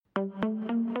I'll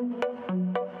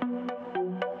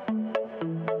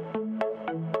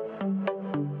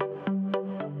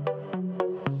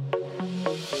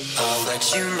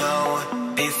let you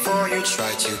know before you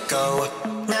try to go.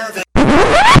 Now that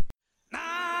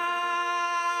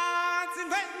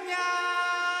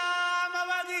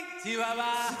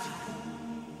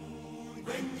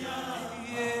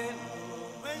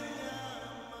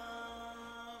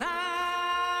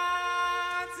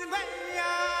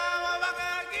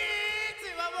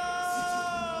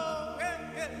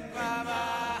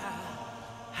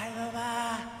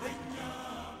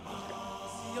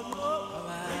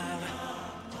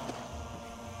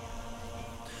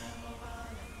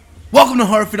Welcome to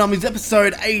Horror for Dummies,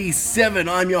 episode 87.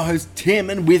 I'm your host Tim,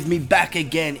 and with me back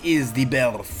again is the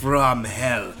belle from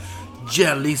hell,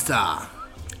 Jelisa.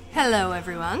 Hello,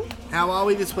 everyone. How are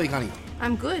we this week, honey?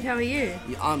 I'm good. How are you?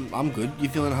 Yeah, I'm good. You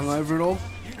feeling hungover at all?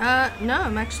 No,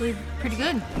 I'm actually pretty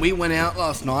good. We went out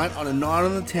last night on a night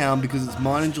on the town because it's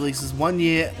mine and Jelisa's 1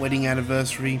 year wedding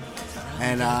anniversary,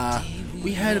 and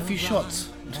we had a few shots.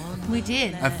 We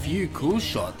did. A few cool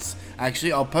shots.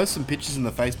 Actually, I'll post some pictures in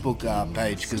the Facebook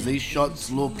page because these shots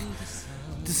look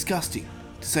disgusting,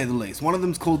 to say the least. One of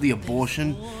them's called the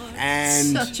Abortion, and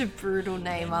Such a brutal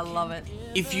name. I love it.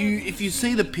 if you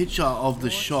see the picture of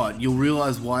the shot, you'll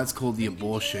realise why it's called the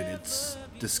Abortion. It's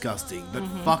disgusting, but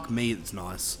fuck me, it's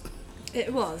nice.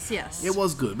 It was, yes. It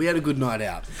was good. We had a good night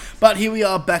out. But here we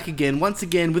are back again, once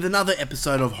again, with another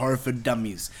episode of Horror for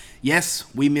Dummies. Yes,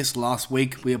 we missed last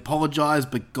week. We apologise,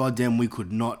 but goddamn, we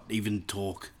could not even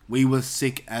talk. We were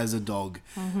sick as a dog.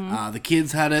 The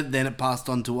kids had it, then it passed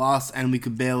on to us, and we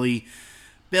could barely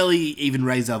even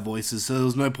raise our voices, so there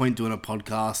was no point doing a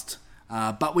podcast.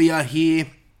 But we are here,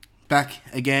 back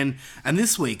again, and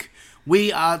this week,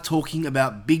 we are talking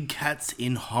about big cats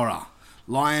in horror.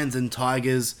 Lions and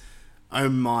tigers, oh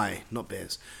my, not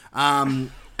bears,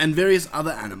 and various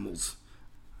other animals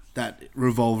that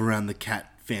revolve around the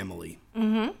cat family.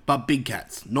 But big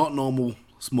cats, not normal,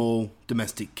 small,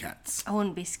 domestic cats. I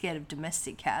wouldn't be scared of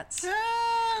domestic cats.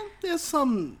 There's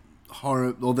some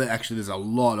horror, there's a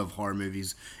lot of horror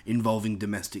movies involving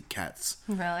domestic cats.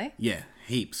 Really? Yeah,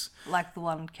 heaps. Like the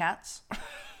one Cats?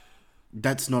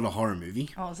 That's not a horror movie.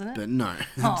 Oh, isn't it? But no,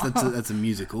 that's a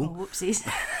musical. Oh, whoopsies.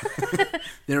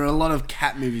 There are a lot of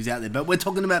cat movies out there, but we're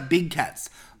talking about big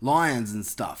cats, lions and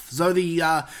stuff. So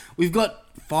we've got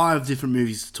 5 different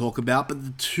movies to talk about, but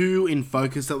the 2 in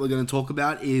focus that we're going to talk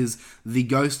about is The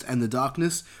Ghost and the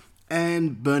Darkness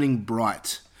and Burning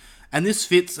Bright. And this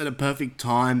fits at a perfect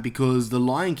time because The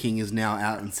Lion King is now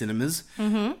out in cinemas.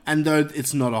 And though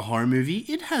it's not a horror movie,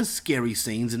 it has scary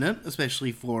scenes in it,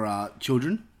 especially for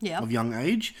children of young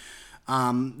age.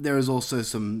 There is also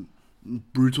some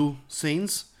brutal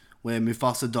scenes where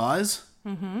Mufasa dies.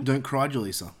 Don't cry,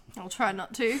 Jaleesa. I'll try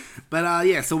not to.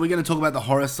 But so we're going to talk about the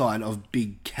horror side of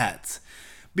big cats.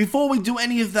 Before we do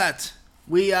any of that,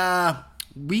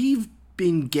 we've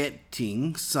been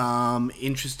getting some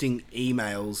interesting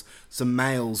emails, some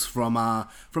mails from our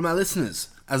listeners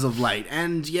as of late.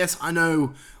 And yes, I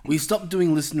know we stopped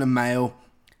doing listener mail,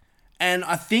 and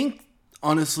I think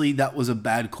honestly that was a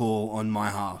bad call on my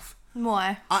half.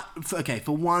 Why?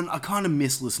 For one, I kind of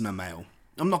miss listener mail.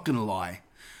 I'm not going to lie.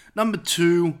 Number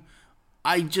 2,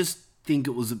 I just think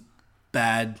it was a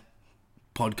bad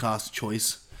podcast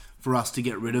choice for us to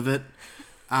get rid of it.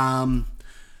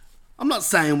 I'm not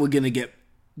saying we're going to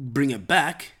bring it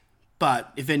back,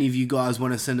 but if any of you guys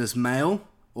want to send us mail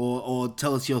or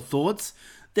tell us your thoughts,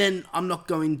 then I'm not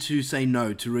going to say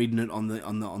no to reading it on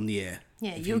the air.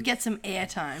 Yeah, you'll get some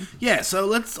airtime. Yeah, so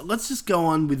let's just go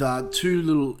on with 2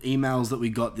 little emails that we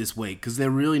got this week because they're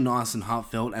really nice and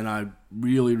heartfelt, and I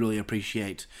really, really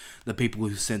appreciate the people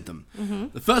who sent them.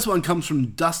 The first one comes from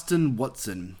Dustin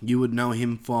Watson. You would know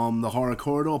him from the Horror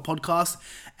Corridor podcast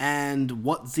and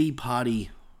What's the Party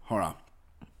Horror.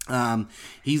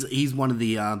 He's one of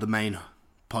the main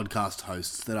podcast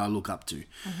hosts that I look up to.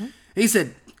 He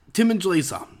said, Tim and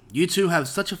Jaleesa, you two have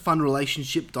such a fun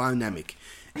relationship dynamic.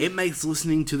 It makes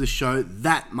listening to the show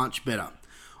that much better.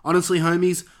 Honestly,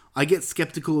 homies, I get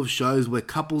skeptical of shows where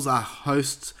couples are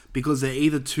hosts because they're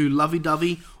either too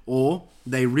lovey-dovey or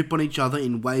they rip on each other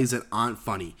in ways that aren't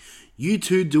funny. You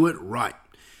two do it right.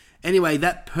 Anyway,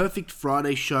 that Perfect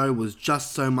Friday show was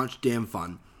just so much damn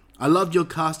fun. I loved your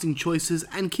casting choices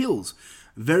and kills.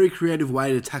 Very creative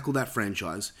way to tackle that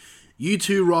franchise. You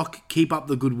two rock, keep up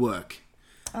the good work.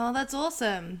 Oh, that's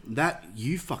awesome.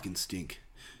 You fucking stink.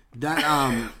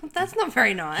 That That's not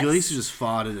very nice. Julissa just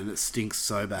farted and it stinks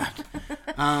so bad.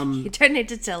 You don't need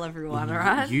to tell everyone,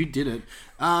 alright? You did it.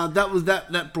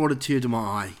 That brought a tear to my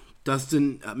eye.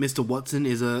 Dustin, Mr. Watson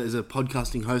is a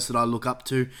podcasting host that I look up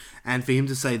to, and for him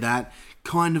to say that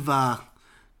kind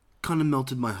of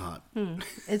melted my heart.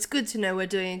 It's good to know we're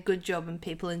doing a good job and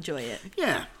people enjoy it.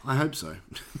 Yeah, I hope so.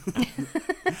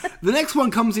 The next one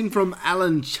comes in from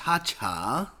Alan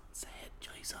Chacha. Say it,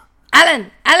 Joycer.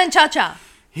 Alan Cha-Cha.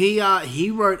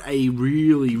 He wrote a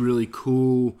really, really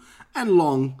cool and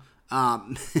long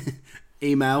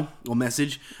email or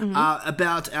message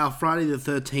about our Friday the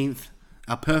 13th,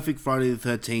 our perfect Friday the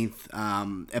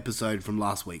 13th episode from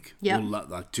last week. Yeah.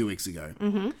 Like 2 weeks ago.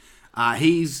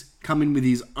 He's come in with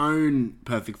his own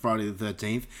perfect Friday the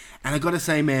 13th. And I got to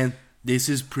say, man, this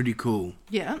is pretty cool.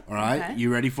 Yeah. All right. Okay.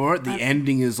 You ready for it? The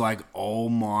ending is like, oh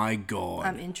my God.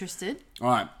 I'm interested. All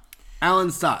right.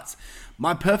 Alan starts.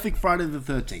 My perfect Friday the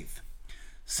 13th.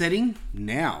 Setting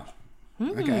now.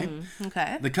 Okay.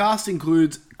 Okay. The cast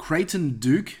includes Creighton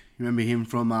Duke. Remember him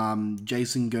from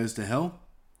Jason Goes to Hell?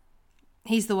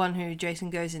 He's the one who Jason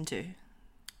goes into.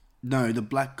 No, the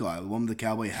black guy, the one with the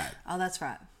cowboy hat. Oh, that's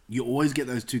right. You always get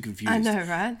those two confused. I know,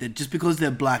 right? Just because they're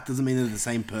black doesn't mean they're the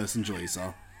same person, Joyce.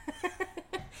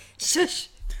 Shush.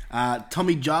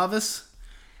 Tommy Jarvis.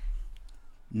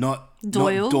 Not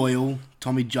Doyle.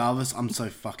 Tommy Jarvis. I'm so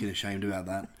fucking ashamed about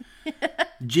that.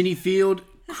 Ginny Field.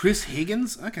 Chris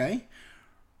Higgins. Okay.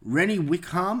 Rennie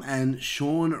Wickham and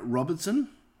Sean Robertson.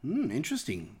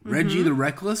 Interesting. Reggie the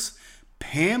Reckless.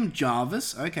 Pam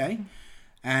Jarvis. Okay.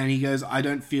 And he goes, I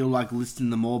don't feel like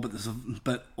listing them all,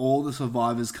 but all the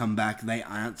survivors come back. They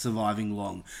aren't surviving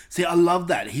long. See, I love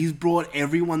that. He's brought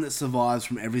everyone that survives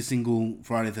from every single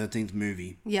Friday the 13th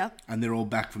movie. Yeah. And they're all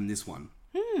back from this one.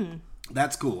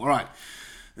 That's cool. All right.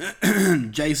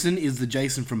 Jason is the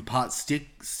Jason from part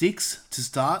 6 to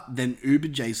start, then Uber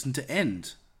Jason to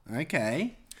end.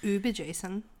 Okay. Uber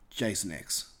Jason. Jason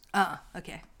X. Ah,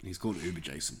 okay. He's called Uber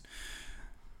Jason.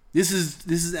 This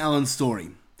is Alan's story.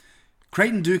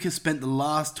 Creighton Duke has spent the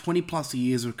last 20 plus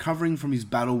years recovering from his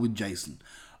battle with Jason.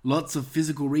 Lots of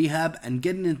physical rehab and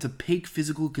getting into peak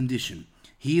physical condition.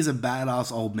 He is a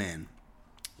badass old man.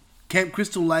 Camp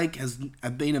Crystal Lake has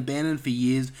been abandoned for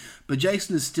years, but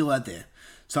Jason is still out there.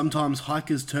 Sometimes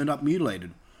hikers turn up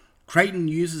mutilated. Creighton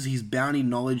uses his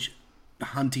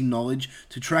hunting knowledge,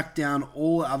 to track down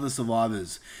all other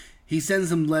survivors. He sends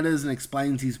them letters and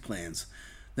explains his plans.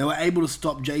 They were able to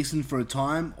stop Jason for a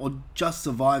time or just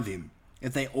survive him.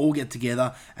 If they all get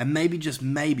together, and maybe, just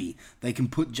maybe, they can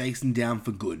put Jason down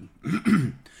for good.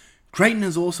 Creighton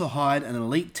has also hired an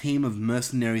elite team of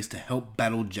mercenaries to help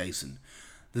battle Jason.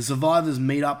 The survivors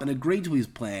meet up and agree to his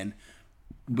plan.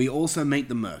 We also meet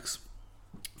the mercs.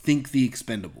 Think the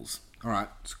Expendables. Alright,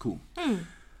 it's cool.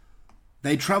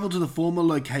 They travel to the former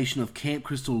location of Camp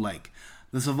Crystal Lake.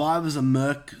 The survivors and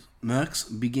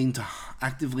mercs begin to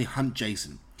actively hunt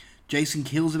Jason. Jason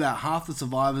kills about half the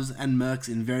survivors and mercs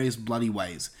in various bloody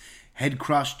ways. Head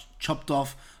crushed, chopped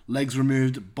off, legs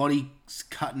removed, bodies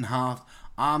cut in half,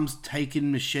 arms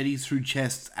taken, machetes through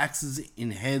chests, axes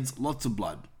in heads, lots of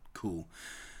blood. Cool.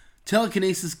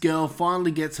 Telekinesis girl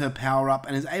finally gets her power up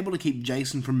and is able to keep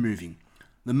Jason from moving.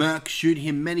 The mercs shoot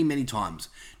him many, many times.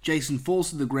 Jason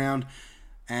falls to the ground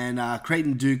and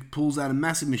Creighton Duke pulls out a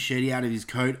massive machete out of his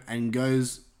coat and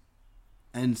goes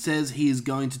and says he is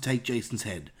going to take Jason's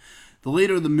head. The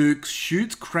leader of the Mooks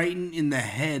shoots Creighton in the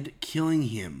head, killing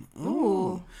him.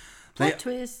 Ooh. Plot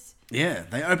twist. Yeah,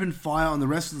 they open fire on the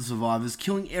rest of the survivors,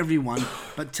 killing everyone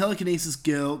but Telekinesis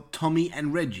Girl, Tommy,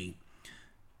 and Reggie.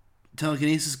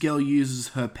 Telekinesis Girl uses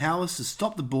her powers to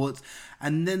stop the bullets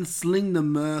and then sling the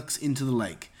mercs into the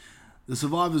lake. The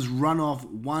survivors run off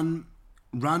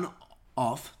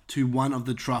to one of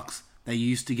the trucks they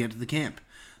used to get to the camp.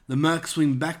 The mercs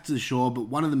swing back to the shore, but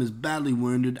one of them is badly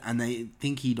wounded and they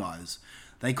think he dies.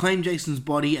 They claim Jason's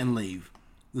body and leave.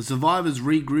 The survivors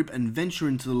regroup and venture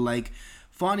into the lake,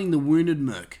 finding the wounded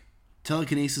merc.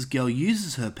 Telekinesis Girl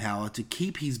uses her power to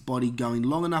keep his body going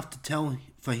long enough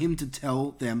for him to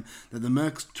tell them that the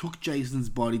mercs took Jason's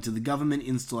body to the government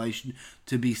installation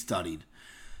to be studied.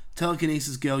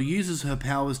 Telekinesis Girl uses her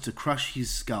powers to crush his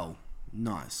skull.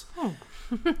 Nice.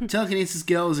 Telekinesis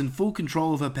Girl is in full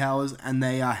control of her powers and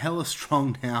they are hella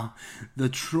strong now. The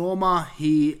trauma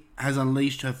he has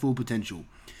unleashed her full potential.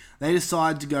 They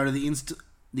decide to go to the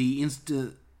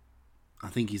institution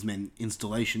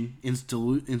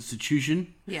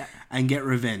and get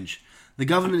revenge. The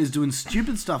government is doing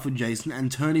stupid stuff with Jason and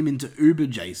turn him into Uber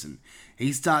Jason.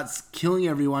 He starts killing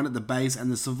everyone at the base and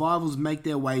the survivors make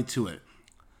their way to it.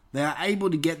 They are able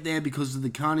to get there because of the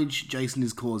carnage Jason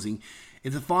is causing.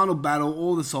 In the final battle,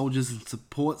 all the soldiers and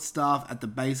support staff at the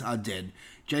base are dead.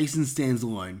 Jason stands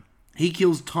alone. He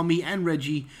kills Tommy and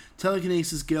Reggie.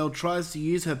 Telekinesis girl tries to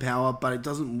use her power, but it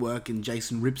doesn't work, and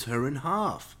Jason rips her in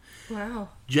half. Wow.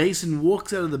 Jason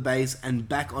walks out of the base and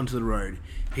back onto the road.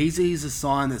 He sees a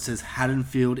sign that says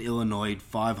Haddonfield, Illinois,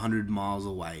 500 miles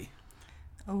away.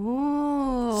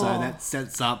 Oh. So that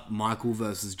sets up Michael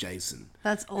versus Jason.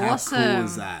 That's awesome. How cool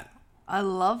is that? I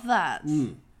love that.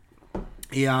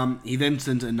 He then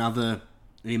sent another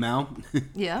email.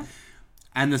 Yeah.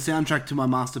 And the soundtrack to my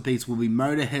masterpiece will be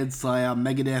Motorhead, Slayer,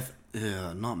 Megadeth,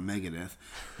 not Megadeth,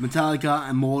 Metallica,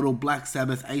 Immortal, Black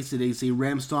Sabbath, AC/DC,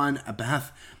 Rammstein,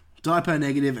 Abath, Typo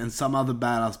Negative, and some other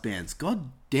badass bands. God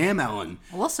damn, Alan.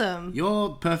 Awesome.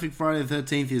 Your Perfect Friday the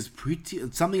 13th is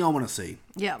it's something I want to see.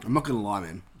 Yeah. I'm not going to lie,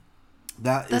 man.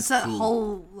 That's that cool.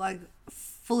 whole, like,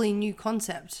 fully new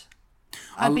concept.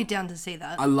 I'd be down to see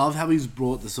that. I love how he's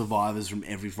brought the survivors from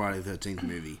every Friday the 13th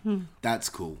movie. That's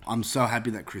cool. I'm so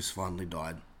happy that Chris finally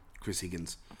died. Chris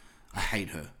Higgins. I hate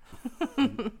her.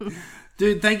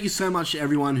 Dude, thank you so much to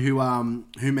everyone who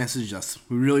messaged us.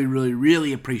 We really, really,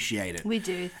 really appreciate it. We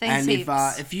do. Thanks, and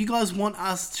heaps. if you guys want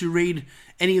us to read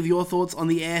any of your thoughts on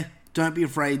the air, don't be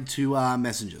afraid to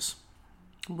message us.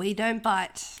 We don't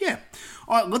bite. Yeah.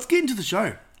 All right, let's get into the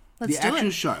show. Let's the do actual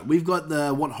it. show. We've got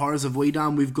the What Horrors Have We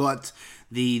Done? We've got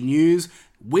the news.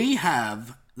 We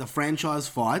have the franchise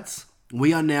fights.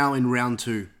 We are now in round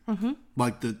 2. Mm-hmm.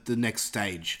 Like the next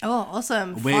stage. Oh,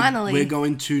 awesome. Finally. We're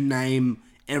going to name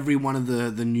every one of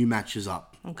the new matches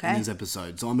up in this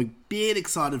episode. So I'm a bit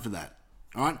excited for that.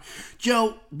 All right.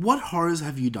 Joe, what horrors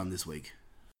have you done this week?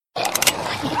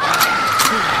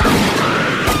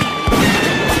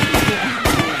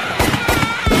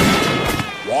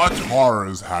 What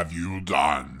horrors have you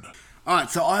done? Alright,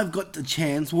 so I've got the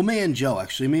chance, well, me and Joe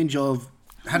have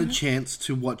had a chance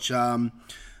to watch a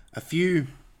few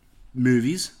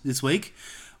movies this week.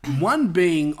 One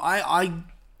being, I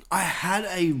had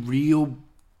a real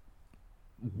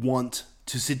want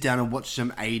to sit down and watch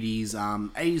some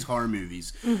 80s horror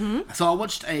movies. Mm-hmm. So I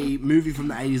watched a movie from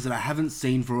the 80s that I haven't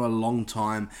seen for a long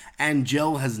time, and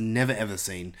Jill has never ever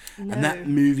seen. No. And that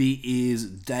movie is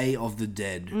Day of the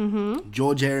Dead. Mm-hmm.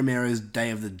 George A. Romero's Day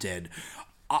of the Dead.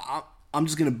 I'm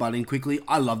just going to butt in quickly.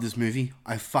 I love this movie.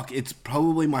 It's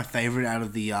probably my favorite out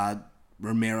of the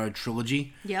Romero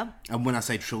trilogy. Yeah. And when I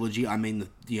say trilogy, I mean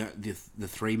the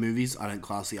 3 movies. I don't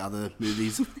class the other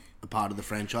movies a part of the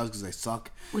franchise because they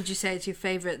suck. Would you say it's your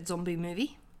favourite zombie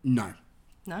movie? No.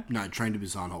 No? No, Train to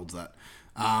Busan holds that.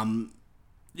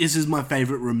 This is my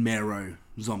favorite Romero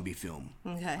zombie film.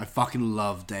 Okay. I fucking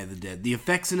love Day of the Dead. The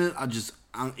effects in it are just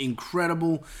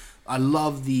incredible. I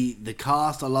love the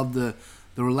cast. I love the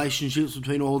relationships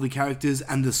between all the characters,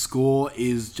 and the score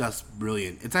is just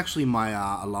brilliant. It's actually my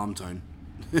alarm tone.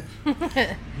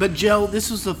 But Jel,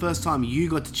 this was the first time you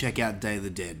got to check out Day of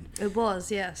the Dead. It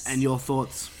was, yes. And your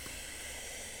thoughts?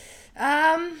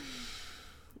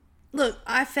 Look,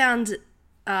 I found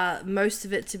most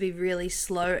of it to be really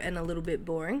slow and a little bit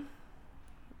boring.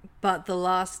 But the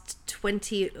last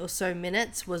 20 or so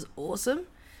minutes was awesome.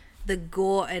 The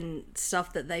gore and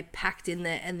stuff that they packed in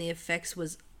there and the effects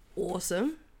was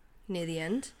awesome near the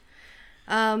end.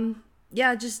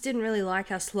 I just didn't really like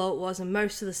how slow it was, and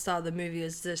most of the start of the movie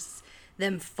was just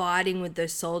them fighting with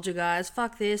those soldier guys.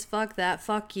 Fuck this, fuck that,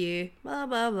 fuck you, blah,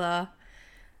 blah, blah.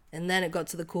 And then it got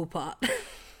to the cool part.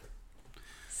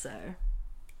 So,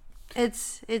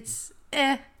 it's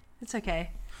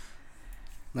okay.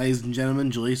 Ladies and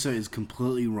gentlemen, Jaleesa is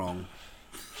completely wrong.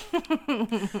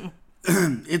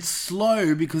 It's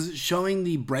slow because it's showing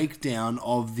the breakdown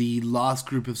of the last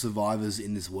group of survivors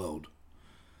in this world.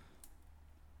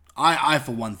 I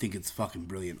for one, think it's fucking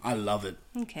brilliant. I love it.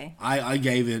 Okay. I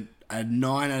gave it a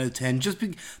 9 out of 10.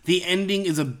 The ending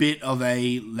is a bit of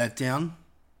a letdown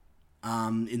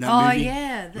in that movie.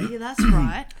 Yeah, that's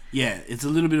right. Yeah, it's a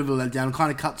little bit of a letdown. It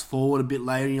kind of cuts forward a bit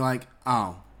later and you're like,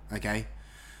 oh, okay.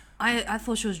 I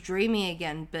thought she was dreaming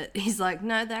again, but he's like,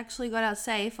 no, they actually got out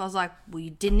safe. I was like, well, you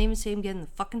didn't even see him get in the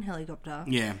fucking helicopter.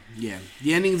 Yeah.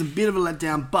 The ending is a bit of a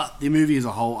letdown, but the movie as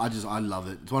a whole, I love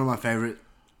it. It's one of my favourite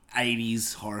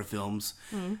 80s horror films.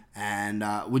 Mm. And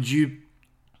would you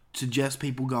suggest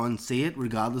people go and see it,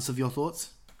 regardless of your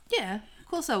thoughts? Yeah, of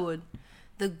course I would.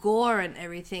 The gore and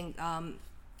everything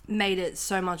made it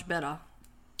so much better.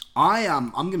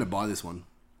 I'm going to buy this one.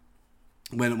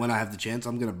 When I have the chance,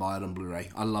 I'm going to buy it on Blu-ray.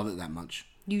 I love it that much.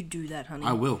 You do that, honey.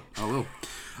 I will.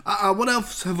 What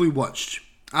else have we watched?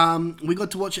 We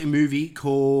got to watch a movie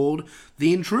called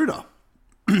The Intruder.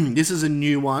 This is a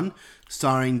new one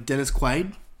starring Dennis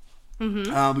Quaid.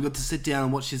 Mm-hmm. We got to sit down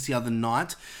and watch this the other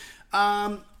night.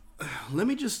 Let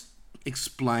me just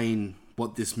explain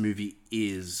what this movie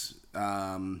is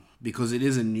because it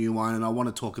is a new one, and I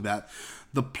want to talk about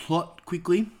the plot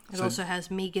quickly. It also has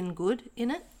Megan Good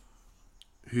in it.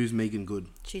 Who's Megan Good?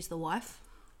 She's the wife.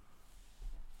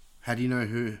 How do you know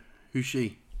who's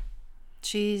she?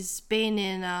 She's been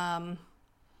in a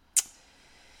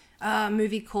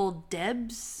movie called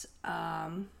Debs.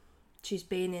 She's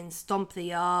been in Stomp the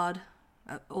Yard,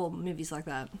 or movies like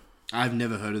that. I've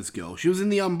never heard of this girl. She was in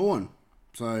The Unborn.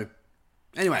 So,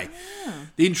 anyway,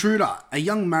 The Intruder. A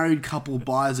young married couple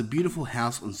buys a beautiful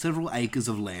house on several acres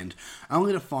of land,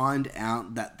 only to find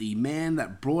out that the man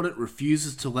that brought it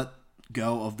refuses to let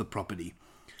go of the property.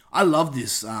 I love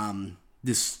this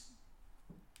this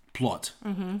plot.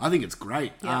 Mm-hmm. I think it's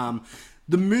great. Yeah.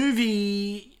 The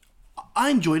movie, I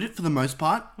enjoyed it for the most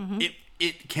part. Mm-hmm.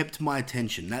 It kept my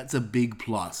attention. That's a big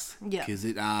plus. Yeah. Because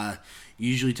it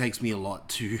usually takes me a lot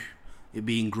to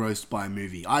be engrossed by a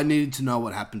movie. I needed to know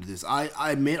what happened to this. I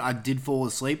admit I did fall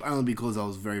asleep only because I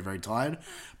was very, very tired.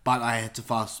 But I had to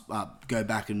go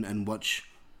back and watch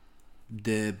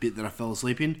the bit that I fell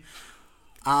asleep in.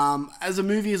 As a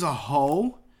movie as a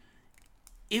whole,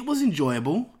 it was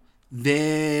enjoyable.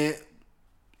 It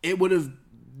would have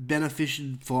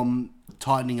benefited from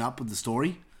tightening up with the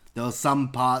story. There were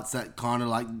some parts that kind of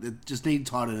that just need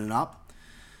tightening up.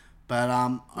 But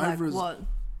Like what?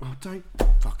 Oh, don't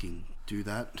fucking do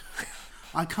that.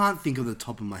 I can't think of the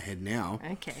top of my head now.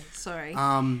 Okay, sorry.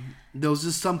 There was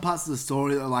just some parts of the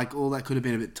story that that could have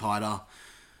been a bit tighter.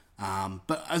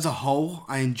 But as a whole,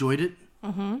 I enjoyed it.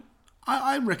 Mm-hmm.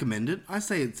 I recommend it. I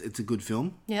say it's a good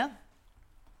film. Yeah.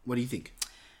 What do you think?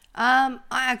 I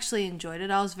actually enjoyed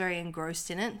it. I was very engrossed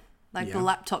in it. The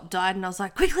laptop died and I was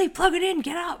like, quickly plug it in,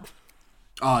 get up.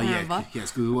 Oh, yeah. Remember?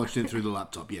 Yes, because we watched it through the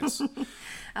laptop, yes.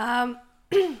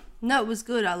 No, it was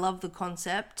good. I love the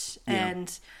concept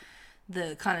and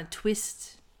the kind of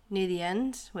twist near the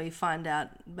end where you find out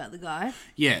about the guy.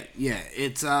 Yeah.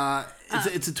 It's a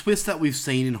twist that we've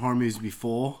seen in horror movies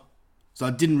before, so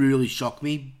it didn't really shock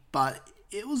me, but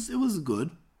it was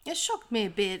good. It shocked me a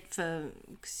bit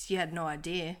because you had no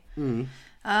idea. Mm.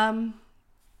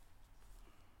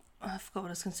 I forgot what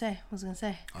I was going to say. What was I going to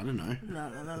say? I don't know.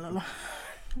 No.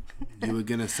 You were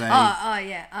going to say... Oh,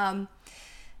 yeah.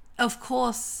 Of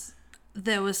course,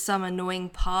 there was some annoying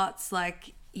parts,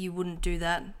 like you wouldn't do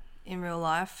that in real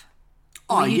life.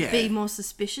 Oh, You'd be more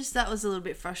suspicious. That was a little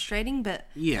bit frustrating, but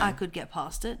I could get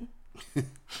past it.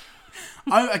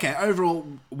 Okay, overall,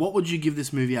 what would you give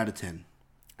this movie out of 10?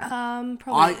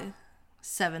 Probably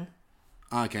 7.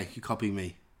 Okay, you're copying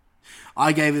me.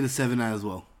 I gave it a 7 as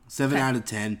well. 7 out of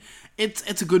 10.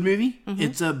 It's a good movie. Mm-hmm.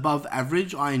 It's above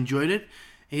average. I enjoyed it.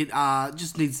 It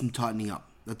just needs some tightening up.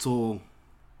 That's all.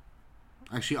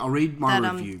 Actually, I'll read my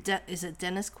review. Is it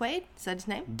Dennis Quaid? Is that his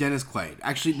name? Dennis Quaid.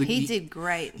 Actually, he did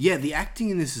great. Yeah, the acting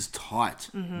in this is tight.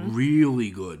 Mm-hmm.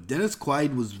 Really good. Dennis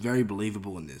Quaid was very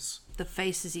believable in this. The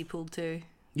faces he pulled too.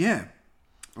 Yeah.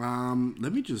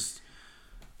 Let me just...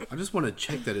 I just want to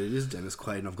check that it is Dennis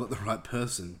Quaid and I've got the right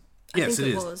person. Yes, it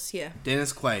is. Was, yeah.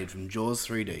 Dennis Quaid from Jaws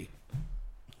 3D.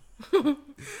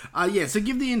 So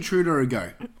give The Intruder a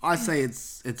go. I say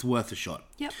it's worth a shot.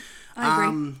 Yep, I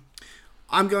agree.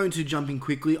 I'm going to jump in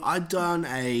quickly. I've done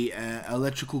a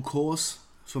electrical course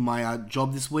for my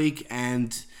job this week,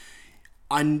 and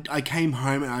I came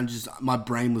home and my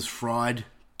brain was fried.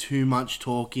 Too much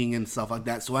talking and stuff like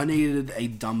that. So I needed a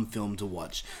dumb film to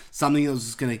watch, something that was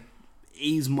just going to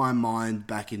ease my mind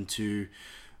back into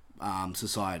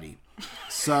society.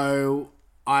 So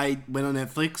I went on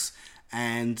Netflix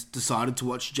and decided to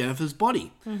watch Jennifer's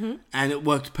Body. Mm-hmm. And it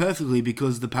worked perfectly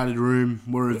because the Padded Room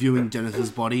were reviewing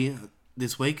Jennifer's Body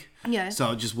this week. Yeah.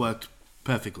 So it just worked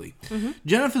perfectly. Mm-hmm.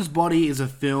 Jennifer's Body is a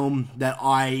film that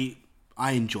I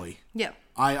enjoy. Yeah.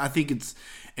 I think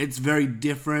it's very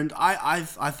different. I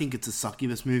think it's a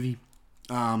succubus movie.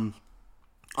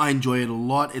 I enjoy it a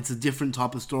lot. It's a different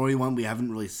type of story, one we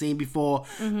haven't really seen before.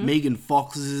 Mm-hmm. Megan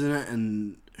Fox is in it,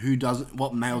 and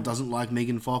what male doesn't like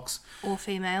Megan Fox? Or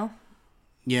female.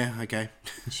 Yeah, okay.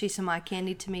 She's some eye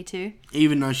candy to me too.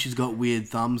 Even though she's got weird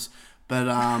thumbs. But,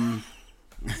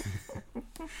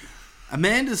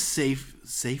 Amanda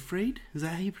Seyfried? Is that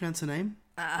how you pronounce her name?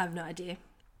 I have no idea.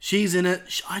 She's in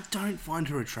it. I don't find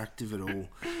her attractive at all.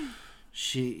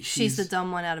 She's the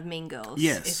dumb one out of Mean Girls.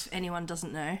 Yes. If anyone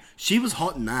doesn't know. She She was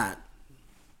hot in that.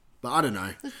 But I don't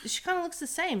know. She kind of looks the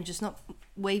same, just not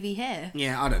wavy hair.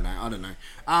 Yeah, I don't know.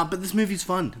 But this movie's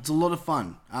fun. It's a lot of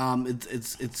fun.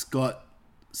 It's got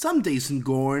some decent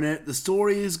gore in it. The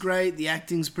story is great. The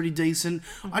acting's pretty decent.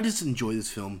 Mm-hmm. I just enjoy this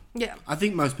film. Yeah. I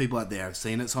think most people out there have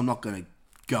seen it, so I'm not going to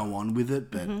go on with it.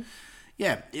 But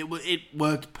yeah, it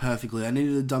worked perfectly. I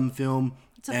needed a dumb film.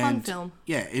 It's a fun film.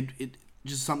 Yeah,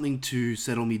 just something to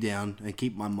settle me down and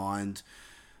keep my mind.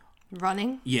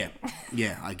 Running? Yeah,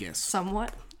 I guess.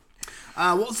 Somewhat.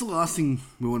 What's the last thing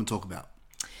we want to talk about?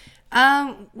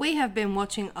 We have been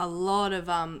watching a lot of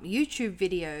YouTube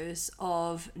videos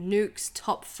of Nuke's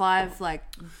top 5 like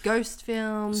ghost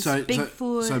films,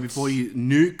 Bigfoot. So before you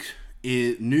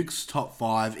Nuke's top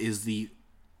 5 is the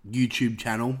YouTube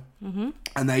channel,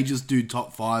 and they just do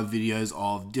top 5 videos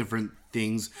of different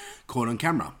things caught on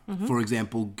camera. For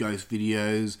example, ghost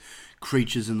videos,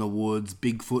 creatures in the woods,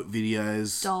 Bigfoot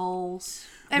videos, dolls,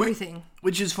 everything.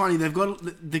 Which is funny.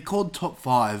 They're called top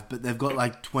 5, but they've got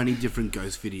like 20 different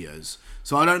ghost videos.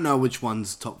 So I don't know which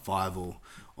one's top 5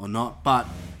 or not. But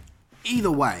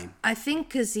either way, I think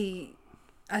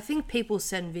people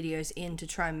send videos in to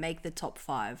try and make the top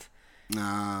 5.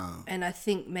 And I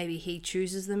think maybe he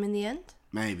chooses them in the end.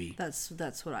 Maybe that's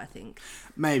what I think.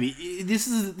 Maybe this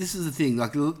is the thing.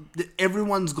 Like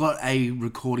everyone's got a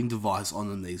recording device on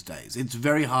them these days. It's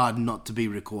very hard not to be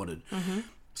recorded.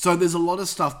 So there's a lot of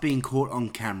stuff being caught on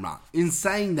camera. In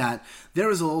saying that, there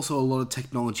is also a lot of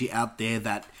technology out there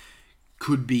that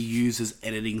could be used as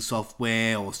editing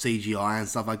software or CGI and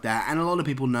stuff like that. And a lot of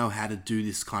people know how to do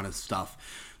this kind of stuff.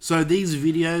 So these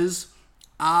videos,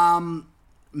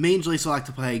 me and Jaleesa like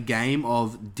to play a game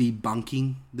of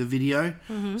debunking the video,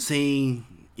 seeing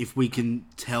if we can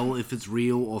tell if it's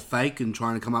real or fake, and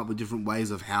trying to come up with different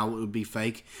ways of how it would be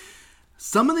fake.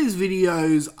 Some of these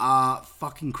videos are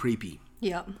fucking creepy.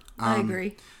 Yeah, I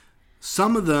agree.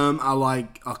 Some of them are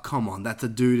like, oh, come on, that's a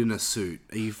dude in a suit.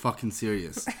 Are you fucking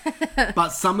serious? But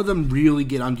some of them really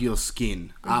get under your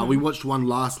skin. We watched one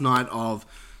last night of,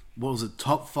 what was it,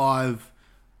 top 5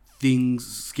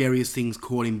 scariest things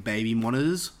caught in baby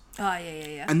monitors. Oh,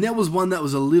 yeah. And there was one that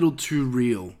was a little too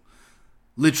real.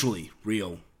 Literally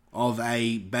real. Of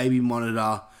a baby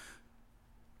monitor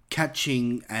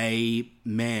catching a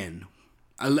man.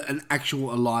 An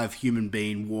actual alive human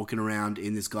being walking around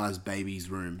in this guy's baby's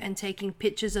room. And taking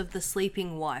pictures of the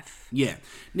sleeping wife. Yeah.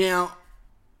 Now,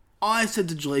 I said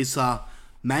to Jaleesa,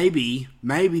 maybe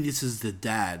this is the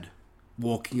dad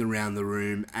walking around the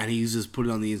room, and he's just put it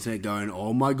on the internet going,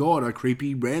 oh my god, a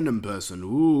creepy random person.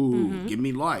 Ooh, give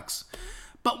me likes.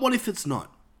 But what if it's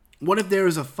not? What if there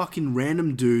is a fucking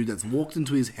random dude that's walked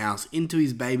into his house, into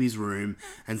his baby's room,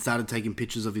 and started taking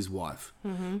pictures of his wife?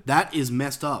 That is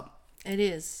messed up. It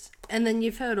is. And then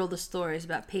you've heard all the stories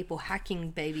about people hacking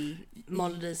baby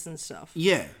monitors and stuff.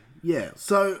 Yeah.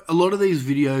 So a lot of these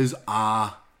videos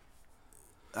are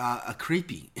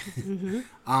creepy.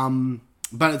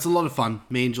 But it's a lot of fun.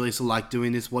 Me and Jaleesa like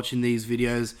doing this, watching these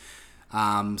videos,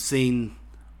 seeing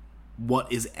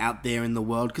what is out there in the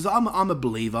world. Because I'm a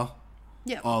believer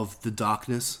of the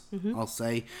darkness, I'll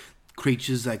say.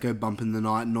 Creatures that go bump in the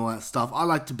night and all that stuff. I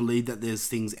like to believe that there's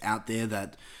things out there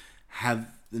that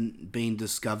haven't been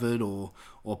discovered or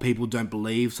people don't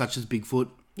believe, such as Bigfoot.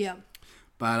 Yeah.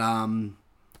 But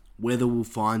whether we'll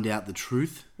find out the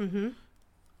truth.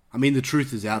 I mean, the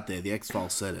truth is out there. The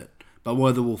X-Files said it. But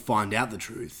whether we'll find out the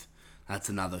truth, that's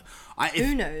another.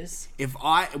 Who knows?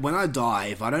 When I die,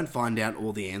 if I don't find out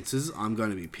all the answers, I'm going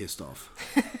to be pissed off.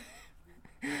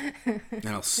 And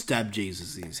I'll stab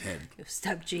Jesus in his head. You'll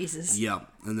stab Jesus. Yeah,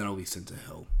 and then I'll be sent to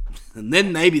hell. And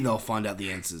then maybe they'll find out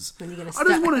the answers. Then you're gonna I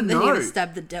just want to know. Then you're going to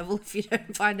stab the devil if you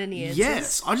don't find any answers.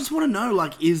 Yes, I just want to know,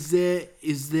 like, is there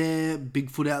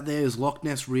Bigfoot out there? Is Loch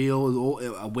Ness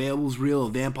real? Are werewolves real?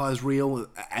 Are vampires real?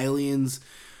 Are aliens?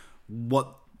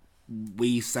 What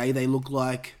we say they look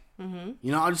like? You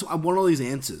know, I want all these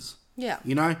answers. Yeah.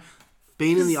 You know,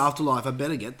 being in the afterlife, I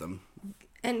better get them.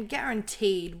 And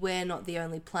guaranteed we're not the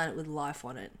only planet with life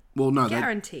on it. Well, no.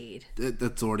 Guaranteed.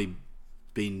 That's already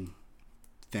been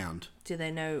found. Do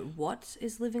they know what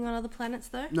is living on other planets,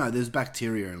 though? No, there's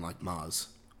bacteria in, like, Mars,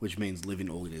 which means living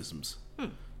organisms.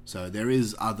 So there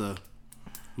is other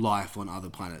life on other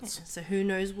planets. Yeah, so who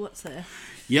knows what's there?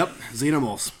 Yep,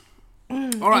 xenomorphs.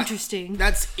 All right. Interesting.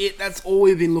 That's it. That's all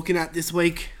we've been looking at this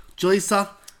week. Jaleesa,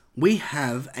 we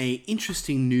have a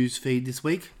interesting news feed this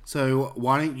week, so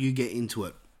why don't you get into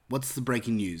it? What's the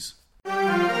breaking news?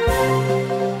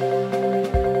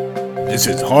 This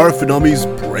is Horror for Dummies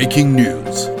breaking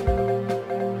news.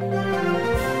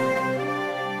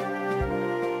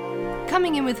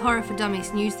 Coming in with Horror for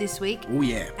Dummies news this week. Oh,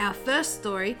 yeah. Our first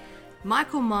story,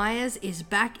 Michael Myers is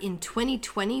back in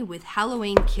 2020 with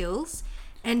Halloween Kills,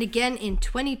 and again in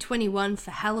 2021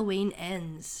 for Halloween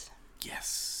Ends.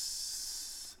 Yes.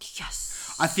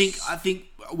 Yes. I think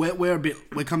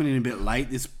we're coming in a bit late.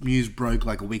 This news broke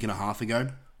like a week and a half ago.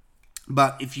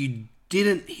 But if you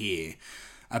didn't hear,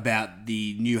 about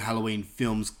the new Halloween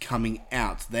films coming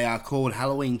out. They are called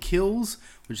Halloween Kills,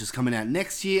 which is coming out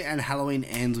next year, and Halloween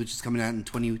Ends, which is coming out in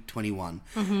 2021.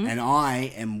 And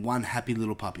I am one happy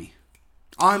little puppy.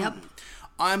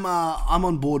 I'm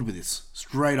on board with this,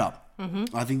 straight up.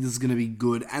 I think this is going to be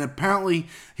good. And apparently,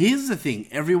 here's the thing: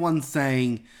 everyone's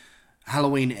saying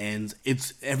Halloween Ends.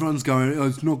 Everyone's going, oh,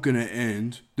 it's not going to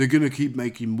end. They're going to keep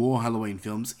making more Halloween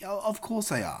films. Of course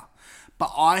they are.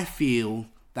 But I feel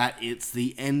that it's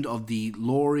the end of the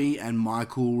Laurie and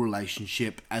Michael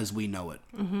relationship as we know it.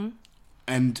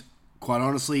 And quite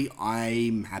honestly,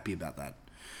 I'm happy about that.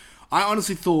 I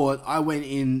honestly thought I went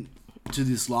in to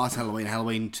this last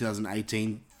Halloween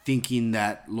 2018, thinking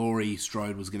that Laurie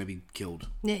Strode was going to be killed.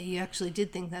 Yeah, you actually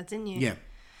did think that, didn't you? Yeah.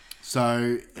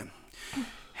 So,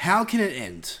 how can it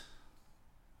end?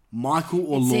 Michael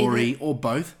or Laurie or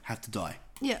both have to die.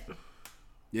 Yeah.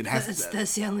 It has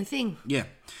That's the only thing. Yeah.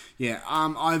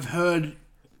 I've heard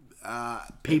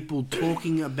people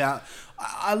talking about.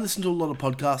 I listen to a lot of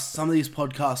podcasts. Some of these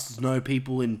podcasters know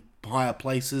people in higher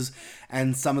places,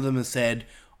 and some of them have said,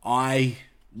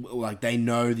 they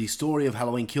know the story of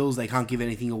Halloween Kills. They can't give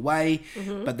anything away,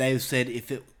 but they've said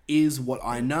if it is what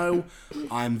I know,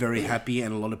 I'm very happy,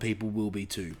 and a lot of people will be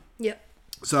too. Yep.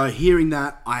 So hearing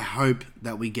that, I hope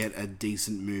that we get a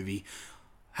decent movie.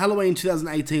 Halloween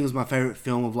 2018 was my favourite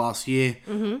film of last year.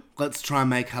 Let's try and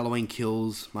make Halloween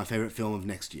Kills my favourite film of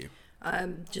next year.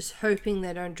 I'm just hoping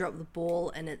they don't drop the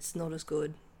ball and it's not as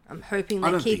good. I'm hoping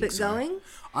they keep it going.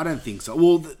 I don't think so.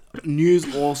 Well, the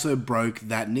news also broke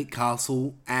that Nick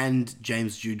Castle and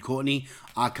James Jude Courtney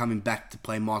are coming back to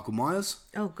play Michael Myers.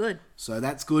 Oh, good. So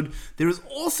that's good. There is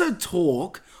also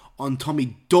talk on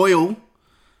Tommy Doyle,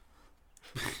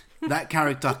 that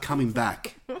character coming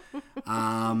back.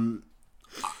 And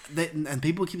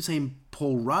people keep saying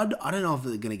Paul Rudd. I don't know if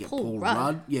they're going to get Paul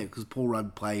Rudd. Yeah, because Paul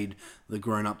Rudd played the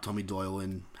grown-up Tommy Doyle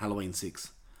in Halloween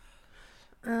 6.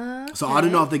 Okay. So I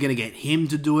don't know if they're going to get him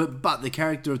to do it, but the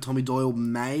character of Tommy Doyle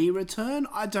may return.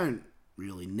 I don't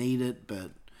really need it, but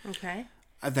okay,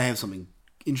 if they have something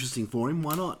interesting for him,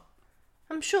 why not?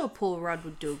 I'm sure Paul Rudd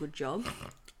would do a good job.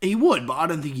 He would, but I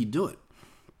don't think he'd do it.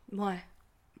 Why?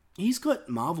 He's got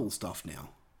Marvel stuff now.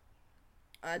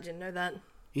 I didn't know that.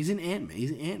 He's in Ant-Man. He's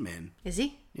in Ant-Man. Is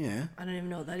he? Yeah. I don't even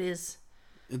know what that is.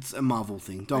 It's a Marvel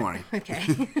thing. Don't worry. Okay.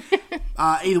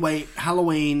 Either way,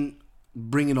 Halloween,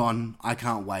 bring it on. I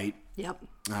can't wait. Yep.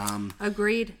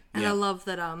 Agreed. And yeah. I love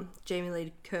that Jamie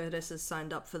Lee Curtis has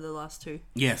signed up for the last two.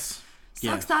 Yes.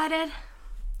 So excited.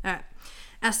 All right.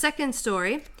 Our second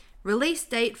story. Release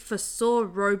date for Saw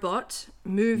Robot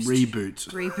moves... Reboot.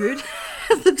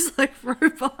 It looks like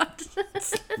robot.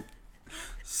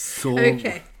 Saw...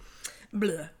 Okay.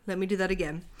 Blah. Let me do that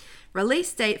again.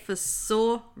 Release date for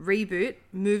Saw Reboot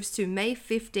moves to May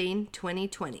 15,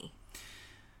 2020.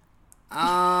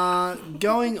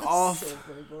 Going off...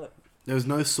 There was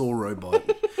no Saw Robot.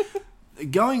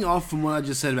 Going off from what I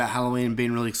just said about Halloween and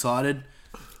being really excited,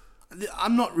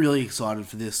 I'm not really excited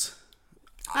for this.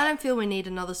 I don't feel we need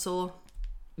another Saw.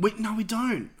 No, we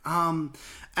don't. And,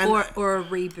 or a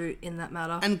reboot in that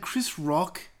matter. And Chris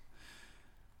Rock...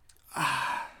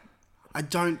 I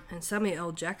don't... And Samuel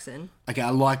L. Jackson. Okay,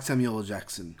 I like Samuel L.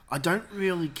 Jackson. I don't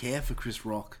really care for Chris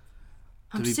Rock.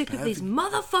 I'm sick of these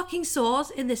motherfucking saws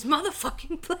in this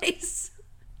motherfucking place.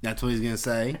 That's what he's going to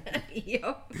say?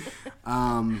 Yep.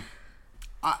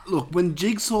 Look, when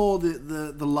Jigsaw,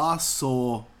 the last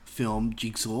Saw film,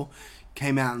 Jigsaw,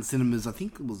 came out in cinemas, I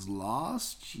think it was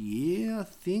last year,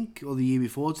 or the year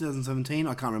before, 2017.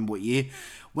 I can't remember what year.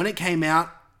 When it came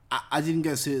out, I didn't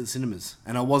go see it at the cinemas,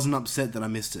 and I wasn't upset that I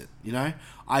missed it, you know?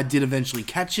 I did eventually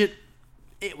catch it.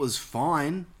 It was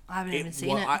fine. I haven't even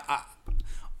seen it. I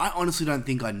honestly don't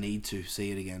think I need to see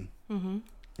it again. Mm-hmm.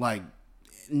 Like,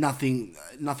 nothing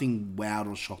wowed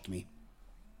or shocked me.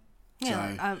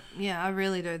 Yeah, I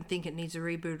really don't think it needs a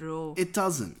reboot at all. It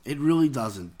doesn't. It really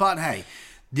doesn't. But hey,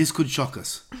 this could shock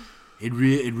us. It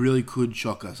really could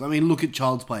shock us. I mean, look at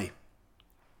Child's Play.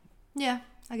 Yeah,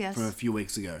 I guess. From a few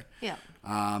weeks ago. Yeah.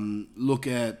 Look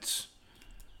at,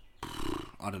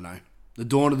 I don't know, the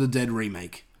Dawn of the Dead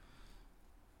remake.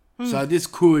 So this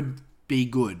could be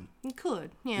good. It could,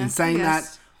 yeah. In saying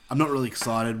that, I'm not really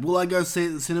excited. Will I go see it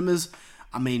at the cinemas?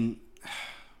 I mean,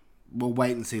 we'll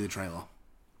wait and see the trailer.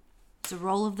 It's a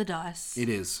roll of the dice. It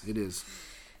is.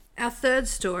 Our third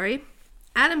story.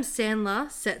 Adam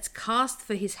Sandler sets cast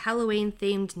for his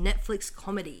Halloween-themed Netflix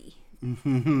comedy. So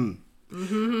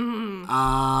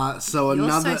You're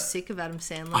another... so sick of Adam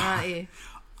Sandler, aren't you?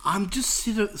 I'm just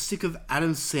sick of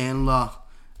Adam Sandler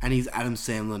and his Adam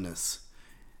Sandlerness.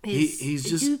 He's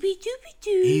just...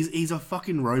 He's a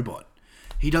fucking robot.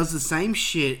 He does the same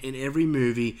shit in every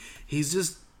movie. He's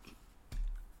just...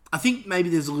 I think maybe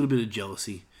there's a little bit of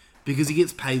jealousy because he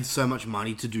gets paid so much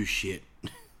money to do shit.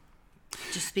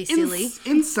 Just be silly.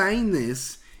 In saying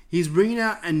this, he's bringing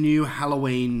out a new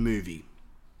Halloween movie.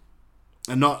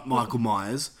 And not Michael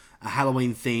Myers, a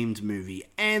Halloween-themed movie.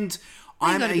 And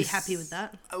I'm going to be happy with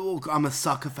that. Look, I'm a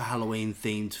sucker for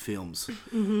Halloween-themed films.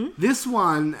 Mm-hmm. This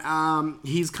one,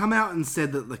 he's come out and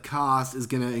said that the cast is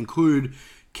going to include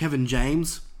Kevin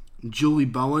James, Julie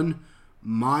Bowen,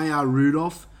 Maya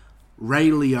Rudolph, Ray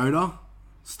Liotta,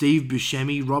 Steve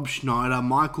Buscemi, Rob Schneider,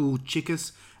 Michael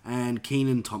Chiklis, and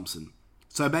Kenan Thompson.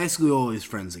 So basically all his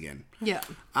friends again. Yeah.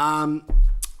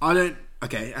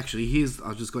 Okay, actually,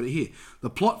 I've just got it here. The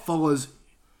plot follows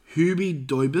Hubie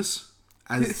Doibus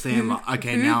as Sandler.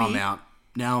 Okay, now I'm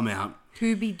out.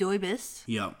 Hubie Doibus?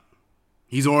 Yep.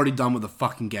 He's already done with the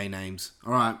fucking gay names.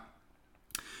 Alright.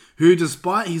 Who,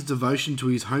 despite his devotion to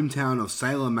his hometown of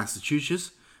Salem,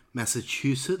 Massachusetts,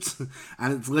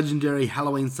 and its legendary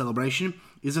Halloween celebration,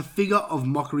 is a figure of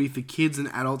mockery for kids and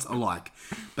adults alike.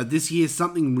 But this year,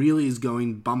 something really is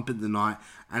going bump at the night,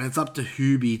 and it's up to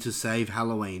Hubie to save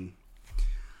Halloween.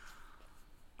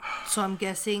 So I'm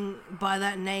guessing by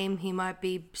that name, he might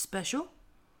be special?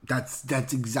 That's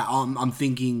exact. I'm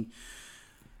thinking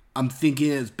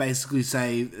it's basically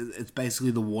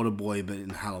the Water Boy, but in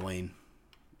Halloween.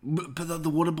 But the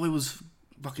Water Boy was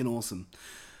fucking awesome.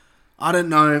 I don't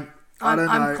know.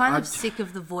 I'm kind of sick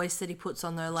of the voice that he puts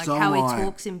on though, like So how he am I.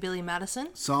 talks in Billy Madison.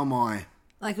 So am I.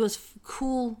 Like it was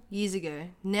cool years ago.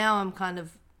 Now I'm kind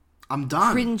of I'm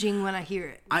done. cringing when I hear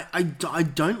it. I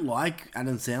don't like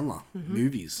Adam Sandler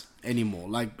movies anymore.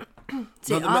 Like,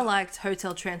 See, I liked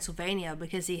Hotel Transylvania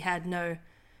because he had no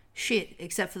shit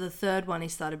except for the third one. He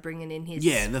started bringing in his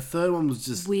the third one was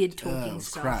just weird talking was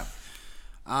stuff. crap.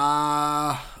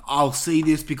 I'll see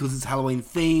this because it's Halloween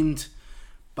themed,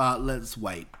 but let's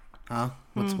wait.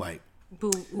 Let's wait.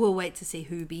 We'll wait to see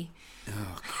Hubie.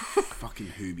 Oh,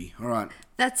 fucking Hubie. All right.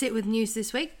 That's it with news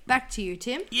this week. Back to you,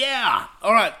 Tim. Yeah.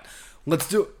 All right. Let's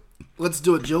do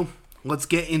it, Jill. Let's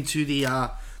get into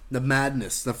the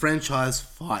madness, the franchise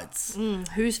fights.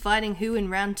 Who's fighting who in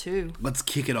round 2? Let's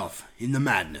kick it off in the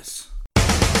madness.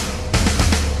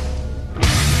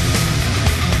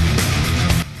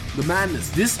 The madness.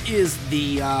 This is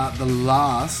the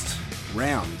last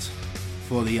round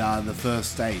for the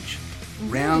first stage.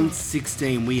 Round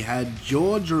 16, we had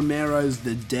George Romero's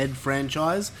The Dead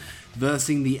franchise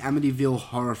versus the Amityville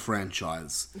Horror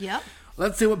franchise. Yep.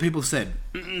 Let's see what people said.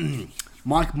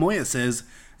 Mike Moyer says,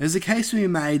 there's a case to be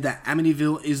made that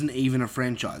Amityville isn't even a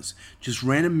franchise, just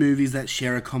random movies that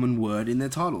share a common word in their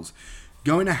titles.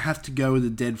 Going to have to go with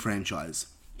the Dead franchise.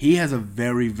 He has a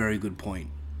very, very good point,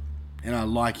 and I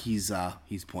like his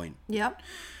point. Yep.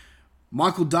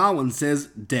 Michael Darwin says,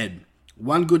 Dead.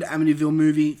 1 good Amityville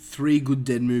movie, 3 good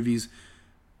Dead movies.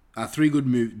 3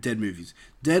 good Dead movies.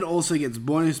 Dead also gets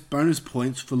bonus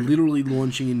points for literally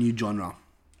launching a new genre.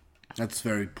 That's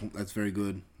very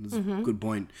good. That's a good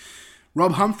point.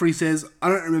 Rob Humphrey says, I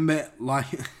don't remember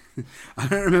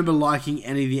liking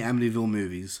any of the Amityville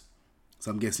movies.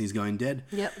 So I'm guessing he's going Dead.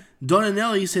 Yep.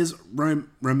 Donanelli says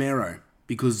Romero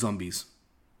because zombies.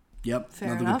 Yep, Fair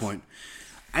another enough. good point.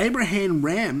 Abraham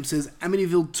Ram says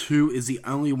Amityville 2 is the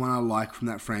only one I like from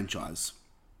that franchise.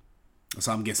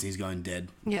 So I'm guessing he's going Dead.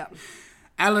 Yep.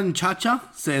 Alan Chacha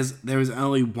says there is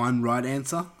only one right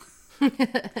answer.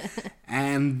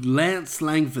 And Lance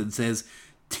Langford says,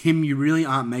 Tim, you really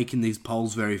aren't making these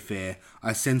polls very fair.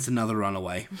 I sense another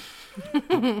runaway.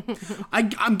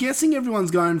 I'm guessing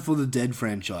everyone's going for the Dead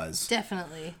franchise.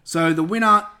 Definitely. So the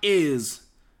winner is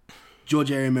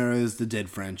George A. Romero's The Dead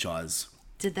franchise.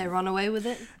 Did they run away with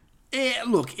it?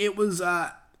 Look, it was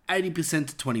 80%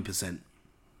 to 20%.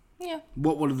 Yeah.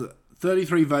 What are the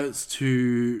 33 votes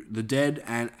to The Dead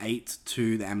and 8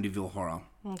 to the Amityville Horror.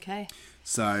 Okay.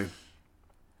 So,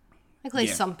 At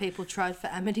least yeah. some people tried for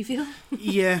Amityville.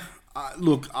 yeah.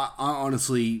 Look, I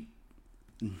honestly,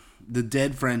 the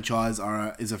Dead franchise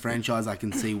is a franchise I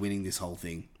can see winning this whole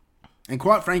thing. And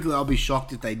quite frankly, I'll be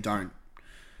shocked if they don't.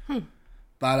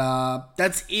 But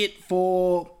that's it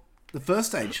for the first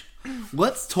stage.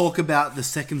 Let's talk about the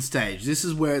second stage. This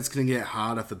is where it's going to get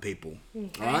harder for people.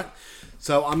 Okay. All right?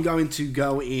 So I'm going to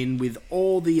go in with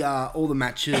all the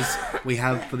matches we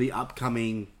have for the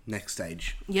upcoming next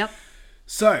stage. Yep.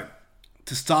 So,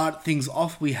 to start things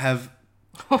off, we have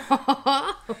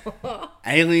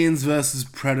Aliens versus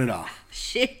Predator.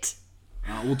 Shit.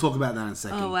 We'll talk about that in a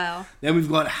second. Oh, wow. Then we've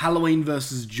got Halloween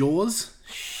versus Jaws.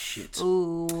 Shit.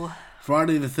 Ooh.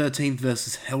 Friday the 13th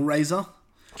versus Hellraiser.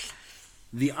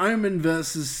 The Omen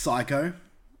versus Psycho.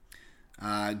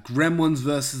 Gremlins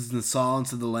versus The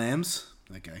Silence of the Lambs.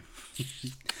 Okay.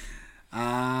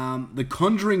 The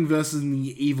Conjuring versus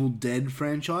the Evil Dead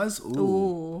franchise.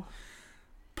 Ooh.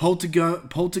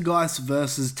 Poltergeist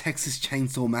versus Texas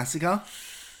Chainsaw Massacre.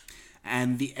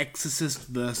 And The Exorcist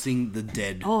versus The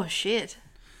Dead. Oh, shit.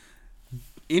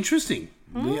 Interesting.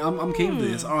 I'm keen for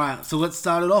this. All right, so let's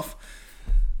start it off.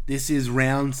 This is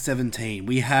round 17.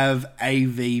 We have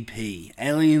AVP.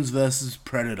 Aliens versus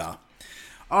Predator.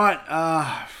 All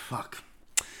right, fuck.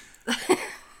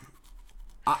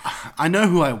 I know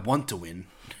who I want to win.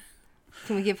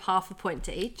 Can we give half a point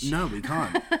to each? No, we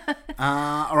can't.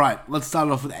 All right, let's start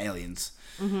off with Aliens.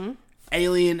 Mm-hmm.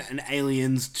 Alien and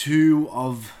Aliens, two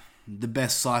of the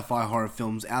best sci-fi horror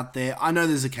films out there. I know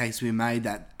there's a case to be made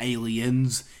that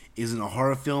Aliens isn't a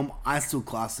horror film. I still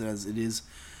class it as it is.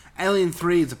 Alien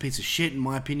 3 is a piece of shit in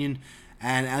my opinion.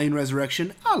 And Alien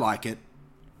Resurrection, I like it.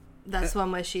 That's the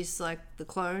one where she's like the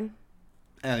clone?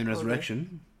 Alien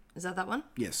Resurrection. Is that one?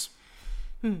 Yes.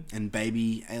 And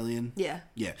Baby Alien. Yeah.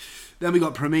 Yeah. Then we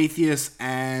got Prometheus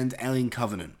and Alien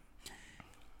Covenant.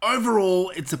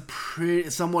 Overall, it's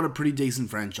somewhat a pretty decent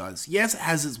franchise. Yes, it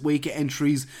has its weaker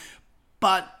entries,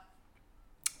 but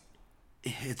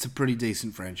it's a pretty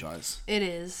decent franchise. It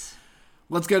is.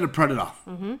 Let's go to Predator.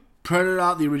 Mm-hmm.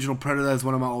 Predator, the original Predator, is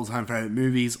one of my all-time favorite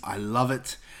movies. I love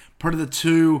it. Predator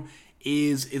 2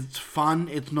 it's fun.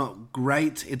 It's not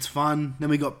great. It's fun. Then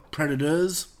we got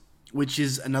Predators, which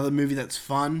is another movie that's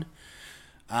fun.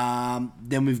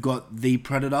 Then we've got The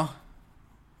Predator.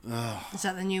 Is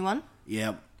that the new one?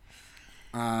 Yeah.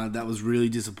 That was really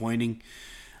disappointing.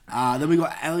 Then we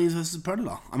got Aliens vs.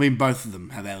 Predator. I mean, both of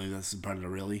them have Aliens vs. Predator,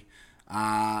 really.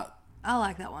 I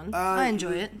like that one. I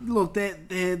enjoy it. Look,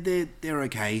 they're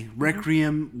okay.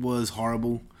 Requiem was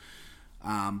horrible.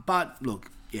 But,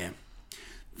 look, yeah.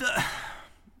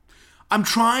 I'm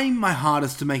trying my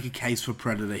hardest to make a case for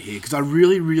Predator here, because I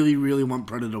really, really, really want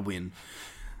Predator to win.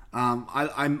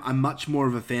 I'm much more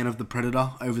of a fan of the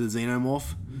Predator over the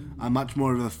Xenomorph. I'm much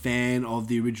more of a fan of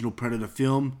the original Predator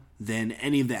film than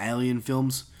any of the Alien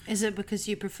films. Is it because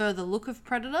you prefer the look of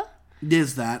Predator?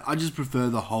 There's that. I just prefer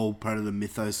the whole Predator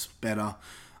mythos better.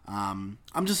 I'm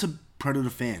just a Predator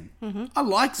fan. Mm-hmm. I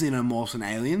like Xenomorphs and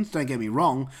Aliens, don't get me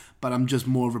wrong, but I'm just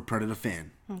more of a Predator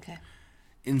fan. Okay.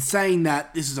 In saying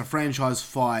that, this is a franchise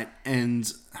fight,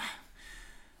 and...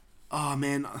 Oh,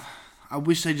 man... I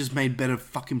wish they just made better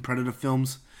fucking Predator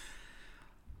films.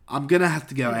 I'm gonna have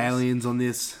to go Aliens on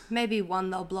this. Maybe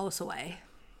one they'll blow us away.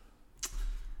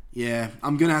 Yeah,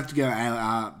 I'm gonna have to go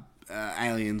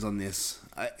Aliens on this.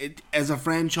 As a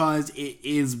franchise, it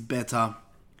is better,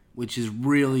 which is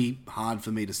really hard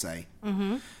for me to say.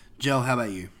 Mm-hmm. Jill, how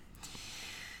about you?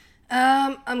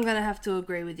 I'm gonna have to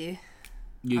agree with you.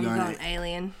 I'm going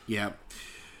Alien. Yeah.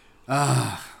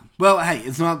 Well, hey,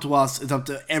 it's not up to us. It's up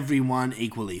to everyone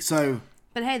equally. So,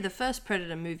 but hey, the first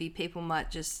Predator movie, people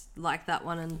might just like that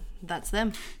one, and that's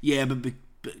them. Yeah, but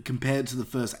compared to the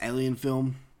first Alien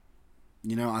film,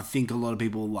 you know, I think a lot of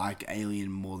people like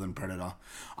Alien more than Predator.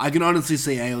 I can honestly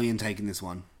see Alien taking this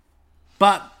one.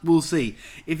 But we'll see.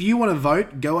 If you want to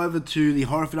vote, go over to the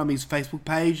Horror for Dummies Facebook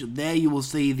page. There you will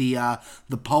see the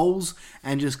polls,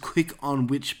 and just click on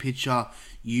which picture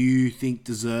you think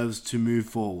deserves to move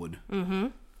forward. Mm-hmm.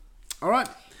 All right.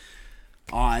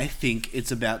 I think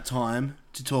it's about time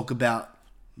to talk about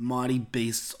mighty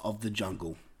beasts of the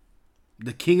jungle.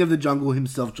 The king of the jungle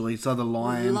himself, Jaleesa, the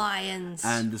lion. Lions.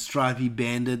 And the stripy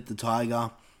bandit, the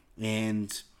tiger,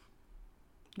 and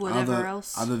whatever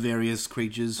else. Other various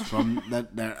creatures from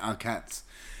that are cats.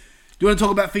 Do you want to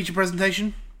talk about feature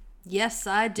presentation? Yes,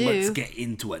 I do. Let's get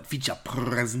into it. Feature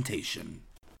presentation.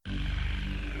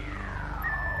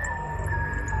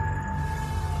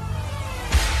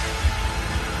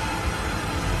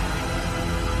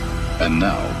 And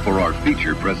now for our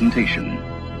feature presentation.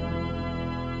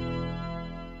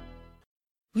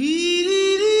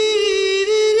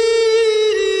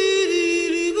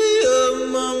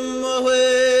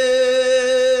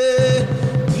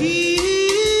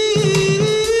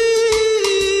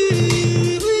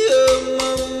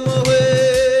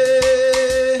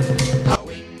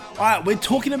 Alright, we're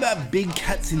talking about big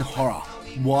cats in horror.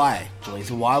 Why,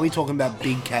 Jaleesa? Why are we talking about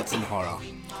big cats in horror?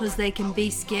 Because they can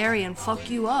be scary and fuck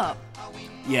you up.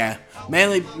 Yeah,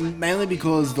 mainly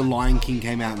because The Lion King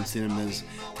came out in cinemas,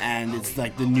 and it's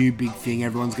like the new big thing.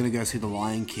 Everyone's gonna go see The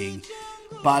Lion King.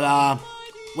 But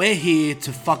we're here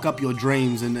to fuck up your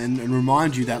dreams and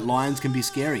remind you that lions can be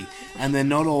scary, and they're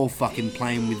not all fucking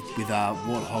playing with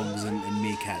warthogs and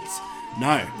meerkats.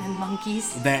 No, And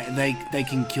monkeys. they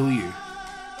can kill you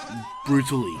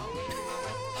brutally.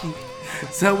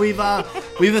 So we've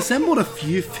assembled a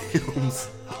few films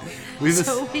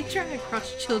So we try to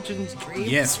crush children's dreams.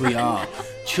 Yes, we are.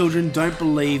 Children don't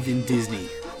believe in Disney.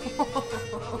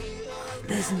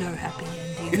 There's no happy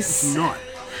endings. It's not.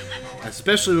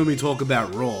 Especially when we talk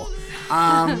about Raw.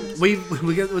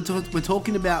 We're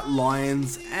talking about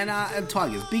lions and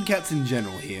tigers, big cats in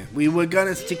general here. We were going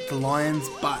to stick to lions,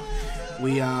 but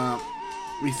we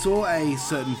saw a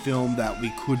certain film that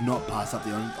we could not pass up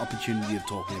the opportunity of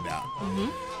talking about.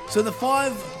 So the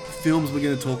 5 films we're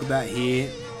going to talk about here,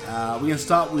 we're going to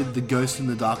start with The Ghost in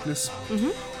the Darkness.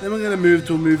 Then we're going to move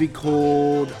to a movie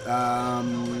called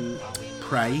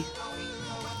Prey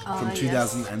from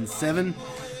 2007.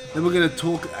 Then we're going to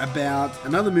talk about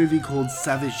another movie called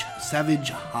Savage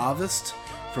Harvest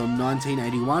from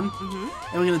 1981. And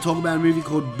we're going to talk about a movie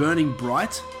called Burning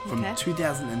Bright from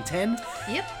 2010.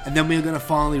 Yep. And then we're going to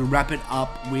finally wrap it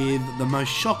up with the most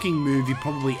shocking movie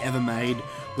probably ever made,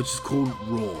 which is called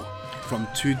Raw from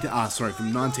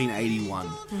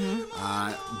 1981.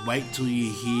 Wait till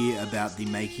you hear about the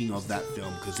making of that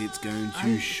film because it's going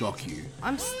to shock you.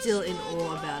 I'm still in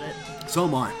awe about it. So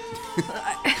am I.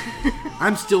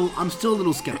 I'm still a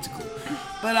little skeptical.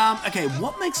 But okay,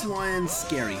 what makes lions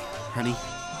scary, honey?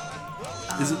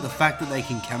 Is it the fact that they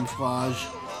can camouflage?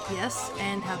 Yes,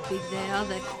 and how big they are,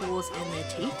 their claws and their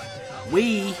teeth.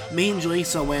 Me and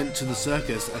Jaleesa went to the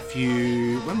circus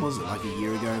when was it, like a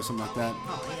year ago or something like that?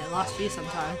 Oh yeah, last year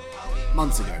sometime.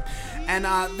 Months ago. And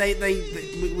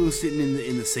we were sitting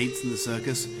in the seats in the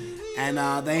circus, and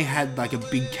they had like a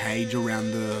big cage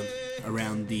around the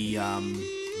what do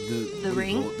you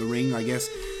ring? call it? The ring, I guess.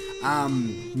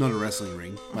 Not a wrestling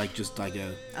ring, like just like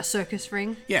A circus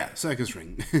ring? Yeah, circus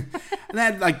ring. And they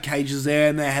had like cages there,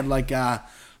 and they had like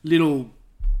little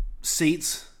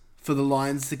seats for the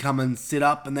lions to come and sit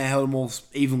up, and they held them all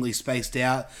evenly spaced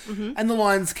out. And the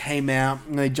lions came out,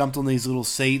 and they jumped on these little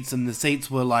seats, and the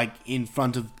seats were like in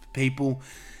front of people.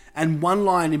 And one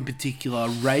lion in particular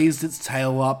raised its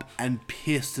tail up and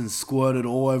pissed and squirted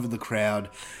all over the crowd.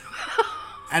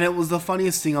 And it was the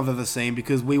funniest thing I've ever seen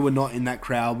because we were not in that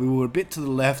crowd. We were a bit to the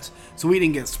left, so we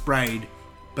didn't get sprayed.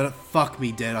 But it fucked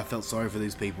me dead. I felt sorry for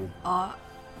these people.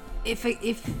 If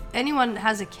anyone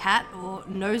has a cat or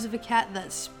knows of a cat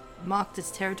that's marked its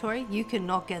territory, you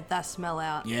cannot get that smell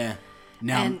out. Yeah.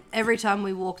 And every time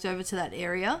we walked over to that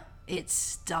area, it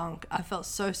stunk. I felt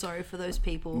so sorry for those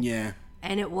people. Yeah.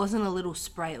 And it wasn't a little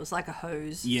spray. It was like a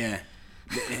hose. Yeah.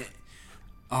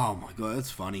 Oh my god,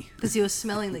 that's funny. Because he was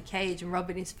smelling the cage and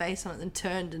rubbing his face on it and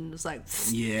turned and was like...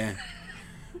 Yeah.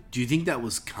 Do you think that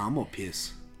was cum or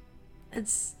piss?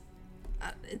 It's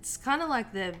kind of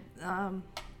like the...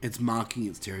 It's marking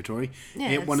its territory.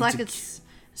 Yeah, it's like it's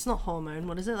not hormone.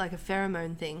 What is it? Like a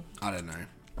pheromone thing. I don't know.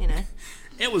 You know?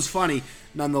 It was funny,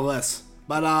 nonetheless.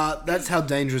 But that's how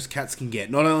dangerous cats can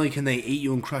get. Not only can they eat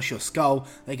you and crush your skull,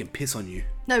 they can piss on you.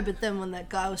 No, but then when that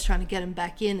guy was trying to get him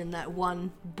back in and that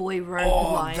one boy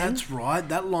rogue lion... that's right.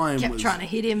 That lion kept trying to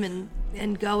hit him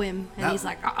and go him. And he's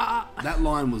like, ah. That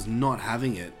lion was not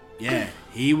having it. Yeah,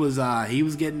 he was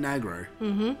getting aggro.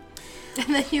 And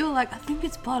then you were like, I think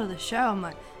it's part of the show. I'm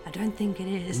like, I don't think it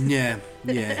is. Yeah.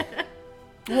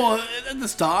 Well, at the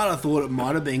start I thought it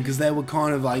might have been because they were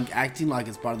kind of like acting like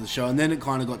it's part of the show, and then it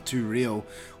kind of got too real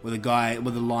where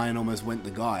the lion almost went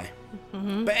the guy.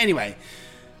 But anyway,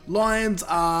 lions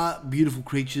are beautiful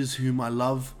creatures whom I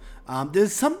love.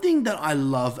 There's something that I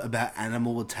love about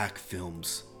animal attack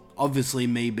films. Obviously,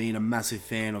 me being a massive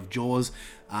fan of Jaws,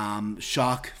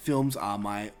 shark films are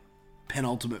my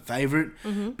penultimate favorite.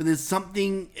 But there's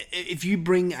something, if you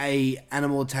bring a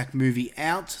animal attack movie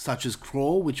out, such as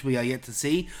Crawl, which we are yet to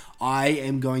see, I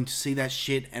am going to see that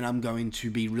shit and I'm going to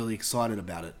be really excited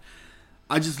about it.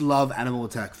 I just love animal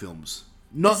attack films.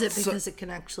 Is it because it can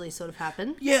actually sort of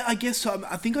happen? Yeah, I guess so.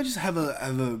 I think I just have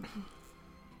a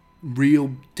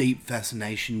real deep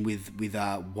fascination with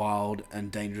wild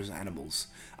and dangerous animals.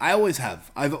 I always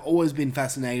have. I've always been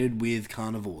fascinated with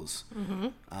carnivores.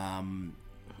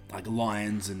 Like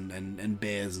lions and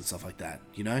bears and stuff like that,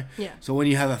 you know? Yeah. So when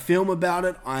you have a film about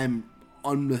it, I'm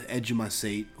on the edge of my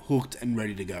seat, hooked and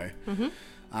ready to go.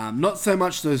 Not so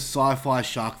much those sci-fi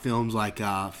shark films like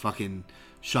fucking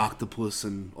Sharktopus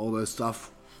and all those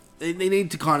stuff. They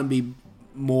need to kind of be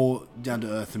more down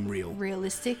to earth and real.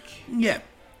 Realistic? Yeah.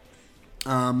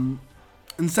 And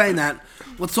saying that,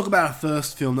 let's talk about our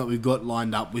first film that we've got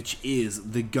lined up, which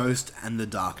is The Ghost and the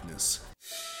Darkness.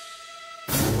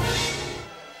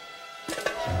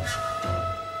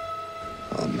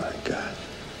 Oh my God.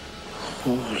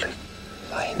 Holy.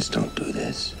 Lions don't do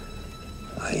this.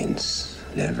 Lions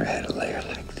never had a lair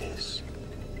like this.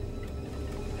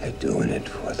 They're doing it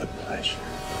for the pleasure.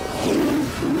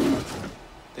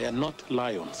 They are not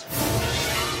lions.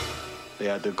 They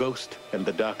are the ghost and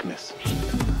the darkness.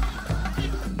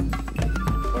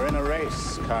 We're in a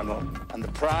race, Colonel, and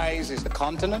the prize is the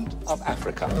continent of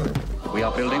Africa. We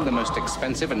are building the most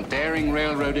expensive and daring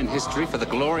railroad in history for the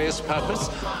glorious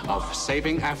purpose of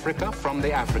saving Africa from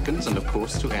the Africans and, of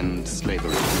course, to end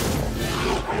slavery.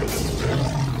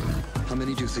 How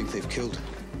many do you think they've killed?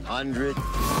 100,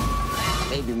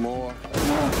 maybe more.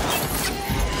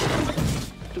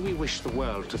 Do we wish the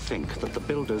world to think that the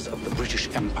builders of the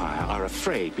British Empire are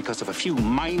afraid because of a few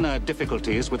minor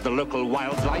difficulties with the local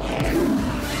wildlife?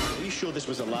 Are you sure this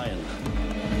was a lion?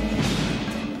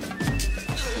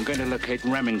 I'm going to locate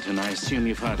Remington. I assume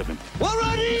you've heard of him. Now,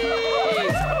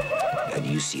 do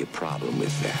you see a problem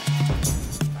with that?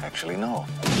 Actually, no.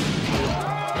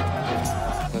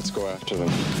 Let's go after them.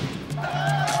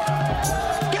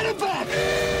 Get it back!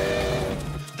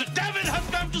 The devil has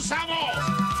come to Samo!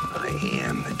 I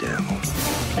am the devil.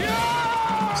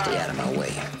 Stay out of my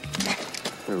way.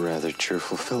 You're a rather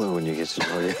cheerful fellow when you get to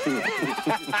know you.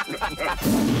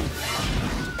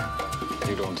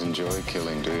 You don't enjoy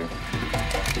killing, do you?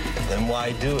 Then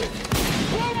why do it?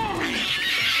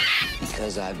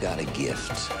 Because I've got a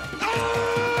gift.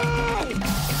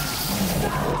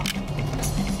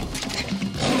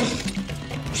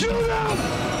 Shoot him!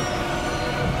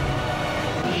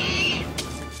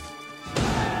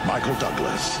 Michael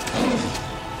Douglas.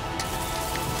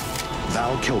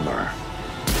 Val Kilmer.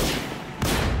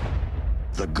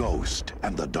 The Ghost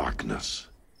and the Darkness.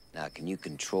 Now, can you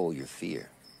control your fear?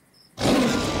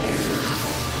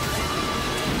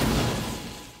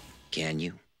 Can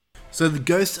you? So The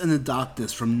Ghost and the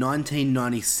Darkness from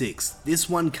 1996. This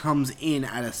one comes in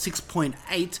at a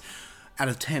 6.8 out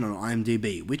of 10 on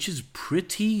IMDb, which is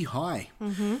pretty high.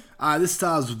 This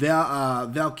stars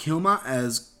Val Kilmer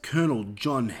as Colonel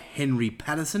John Henry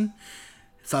Patterson.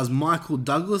 It stars Michael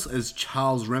Douglas as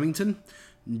Charles Remington,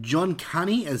 John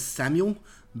Cunny as Samuel,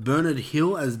 Bernard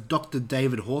Hill as Dr.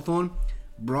 David Hawthorne,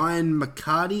 Brian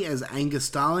McCarty as Angus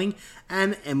Starling,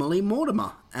 and Emily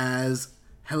Mortimer as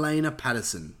Helena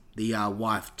Patterson, the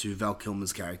wife to Val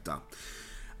Kilmer's character.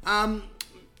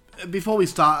 Before we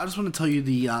start, I just want to tell you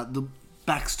the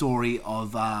backstory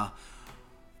of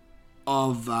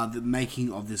the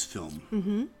making of this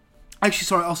film. Actually,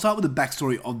 sorry, I'll start with the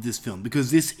backstory of this film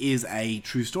because this is a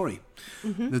true story.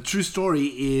 The true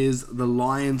story is The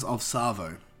Lions of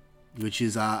Tsavo, which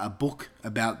is a book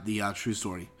about the true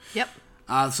story. Yep.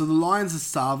 So the Lions of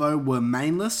Tsavo were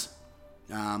maneless.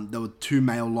 There were two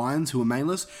male lions who were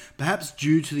maneless, perhaps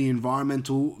due to the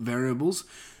environmental variables.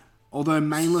 Although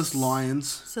maneless lions...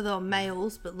 So they were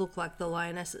males, but look like the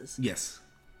lionesses. Yes.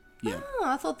 Yeah. Oh,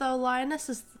 I thought they were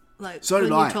lionesses. Like So when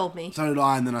did I. you told me. So did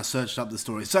I, and then I searched up the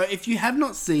story. So if you have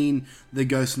not seen The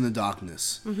Ghost in the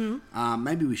Darkness,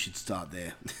 maybe we should start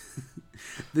there.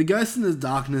 The Ghost in the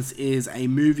Darkness is a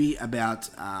movie about...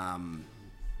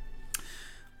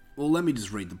 well, let me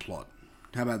just read the plot.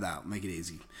 How about that? Make it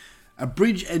easy. A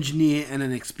bridge engineer and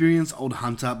an experienced old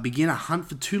hunter begin a hunt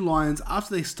for two lions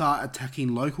after they start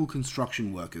attacking local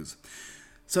construction workers.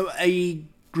 So a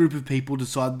group of people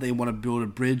decide they want to build a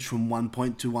bridge from one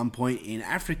point to one point in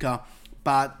Africa,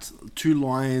 but two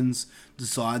lions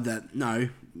decide that, no,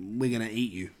 we're going to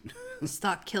eat you.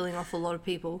 Start killing off a lot of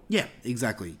people. Yeah,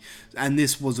 exactly. And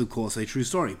this was, of course, a true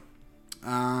story.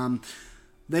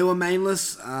 They were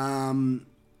maneless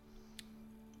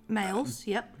Males,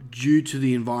 yep. due to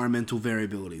the environmental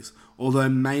variabilities, although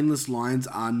maneless lions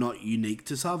are not unique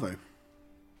to Tsavo.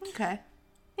 Okay.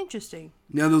 Interesting.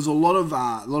 Now, there's a lot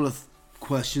of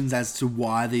questions as to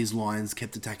why these lions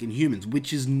kept attacking humans,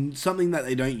 which is something that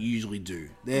they don't usually do.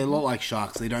 They're a lot like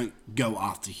sharks. They don't go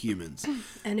after humans.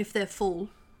 And if they're full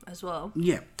as well.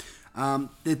 Yeah.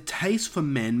 Their taste for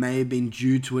men may have been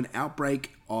due to an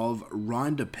outbreak of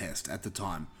rinderpest at the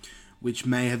time, which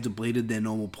may have depleted their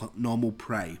normal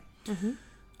prey.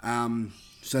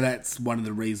 So that's one of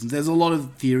the reasons. There's a lot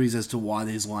of theories as to why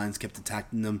these lions kept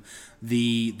attacking them.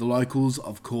 The locals,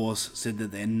 of course, said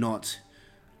that they're not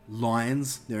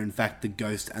lions. They're in fact the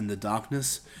ghost and the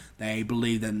darkness. They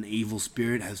believe that an evil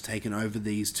spirit has taken over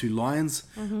these two lions,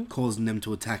 causing them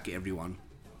to attack everyone.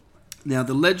 Now,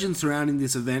 the legend surrounding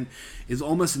this event is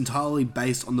almost entirely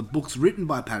based on the books written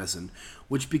by Patterson,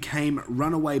 which became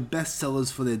runaway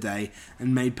bestsellers for their day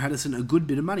and made Patterson a good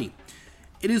bit of money.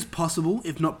 It is possible,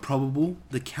 if not probable,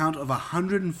 the count of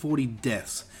 140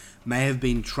 deaths may have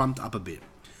been trumped up a bit.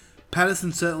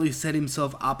 Patterson certainly set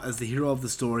himself up as the hero of the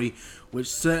story, which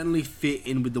certainly fit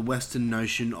in with the Western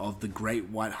notion of the great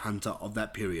white hunter of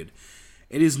that period.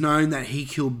 It is known that he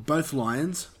killed both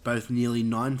lions, both nearly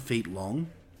 9 feet long.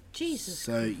 Jesus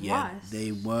So, Christ. yeah,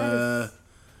 they were...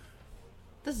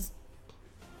 This is...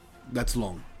 That's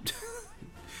long.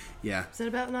 Yeah. Is it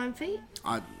about 9 feet?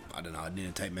 I don't know. I need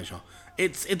a tape measure.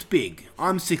 It's big.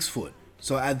 I'm 6 foot,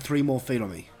 so add 3 more feet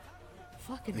on me.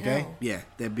 Fucking Okay. hell. Yeah,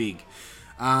 they're big.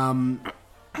 And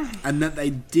that they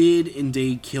did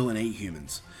indeed kill and eat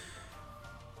humans.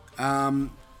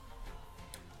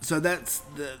 So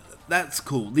that's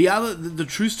cool. The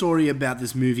true story about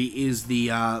this movie is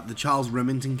the Charles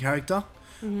Remington character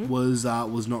was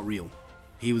not real.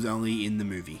 He was only in the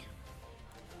movie.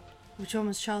 Which one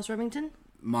was Charles Remington?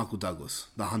 Michael Douglas,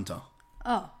 the hunter.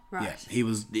 Oh, right. Yeah, he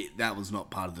was. That was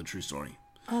not part of the true story.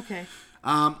 Okay.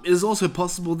 It is also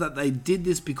possible that they did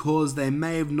this because they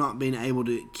may have not been able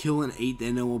to kill and eat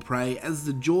their normal prey, as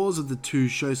the jaws of the two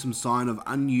show some sign of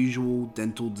unusual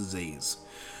dental disease.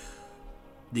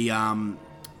 The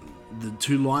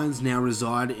two lions now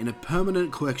reside in a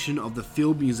permanent collection of the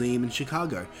Field Museum in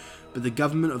Chicago, but the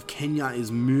government of Kenya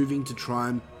is moving to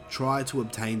try to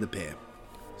obtain the pair.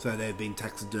 So they've been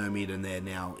taxidermied and they're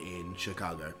now in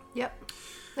Chicago. Yep.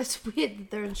 That's weird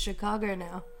that they're in Chicago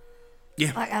now.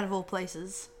 Yeah. Like, out of all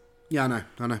places. Yeah,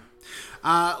 I know.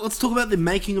 Let's talk about the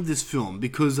making of this film,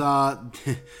 because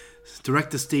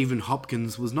director Stephen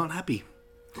Hopkins was not happy.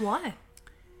 Why?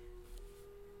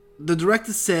 The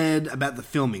director said about the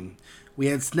filming, we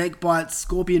had snake bites,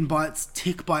 scorpion bites,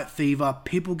 tick bite fever,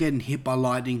 people getting hit by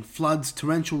lightning, floods,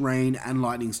 torrential rain, and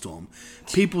lightning storm.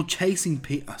 People chasing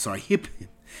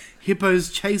hippos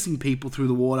chasing people through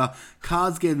the water,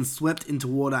 cars getting swept into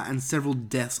water, and several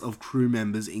deaths of crew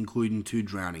members, including 2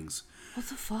 drownings. What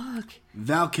the fuck?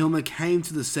 Val Kilmer came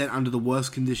to the set under the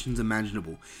worst conditions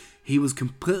imaginable. He was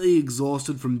completely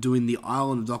exhausted from doing The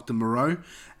Island of Dr. Moreau.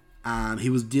 He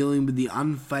was dealing with the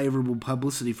unfavourable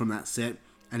publicity from that set,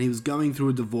 and he was going through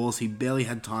a divorce. He barely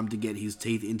had time to get his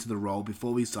teeth into the role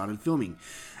before we started filming.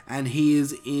 And he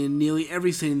is in nearly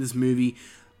every scene in this movie,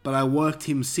 but I worked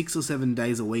him 6 or 7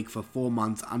 days a week for 4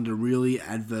 months under really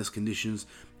adverse conditions,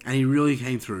 and he really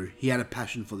came through. He had a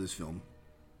passion for this film.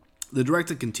 The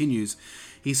director continues,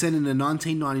 he said in a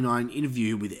 1999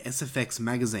 interview with SFX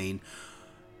magazine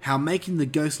how making The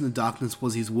Ghost in the Darkness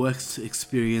was his worst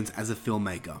experience as a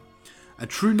filmmaker. A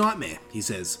true nightmare, he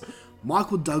says.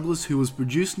 Michael Douglas, who was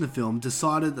producing the film,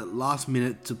 decided at last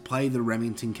minute to play the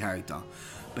Remington character.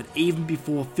 But even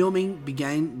before filming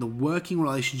began, the working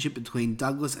relationship between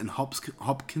Douglas and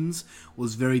Hopkins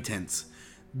was very tense.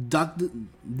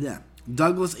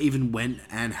 Douglas even went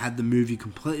and had the movie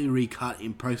completely recut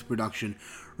in post-production,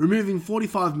 removing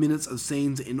 45 minutes of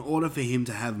scenes in order for him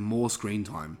to have more screen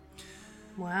time.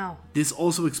 Wow. This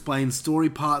also explains story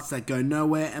parts that go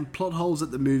nowhere and plot holes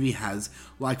that the movie has,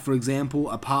 like for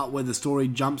example a part where the story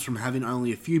jumps from having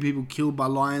only a few people killed by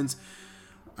lions,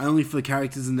 only for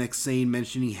characters in the next scene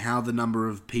mentioning how the number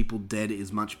of people dead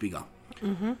is much bigger.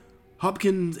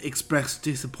 Hopkins expressed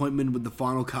disappointment with the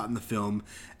final cut in the film,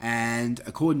 and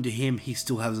according to him, he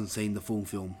still hasn't seen the full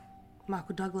film.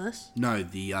 Michael Douglas? No,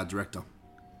 the director,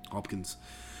 Hopkins.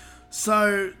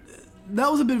 So,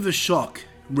 that was a bit of a shock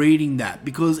reading that,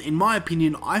 because in my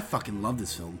opinion, I fucking love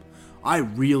this film. I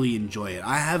really enjoy it.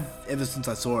 I have ever since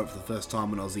I saw it for the first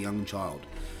time when I was a young child.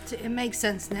 So it makes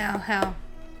sense now how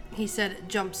he said it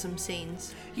jumped some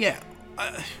scenes. Yeah,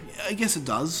 I guess it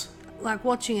does. Like,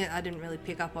 watching it, I didn't really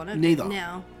pick up on it. Neither. But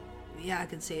now, yeah, I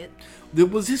can see it.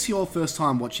 Was this your first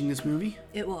time watching this movie?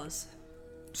 It was.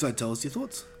 So tell us your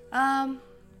thoughts. I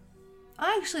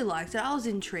actually liked it. I was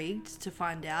intrigued to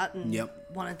find out and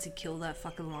Yep. wanted to kill that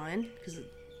fucking lion because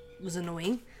it was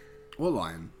annoying. Or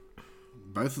lion.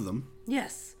 Both of them.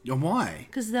 Yes, And why?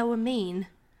 because they were mean.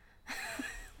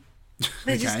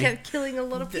 They just Okay. kept killing a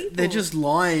lot of people. They're just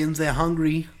lions. They're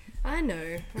hungry. I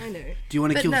know. Do you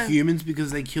want to But kill no. humans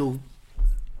because they kill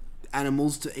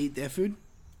animals to eat their food?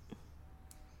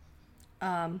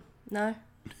 No,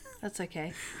 that's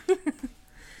okay.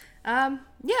 Yeah,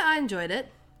 I enjoyed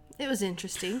it. It was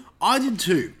interesting. I did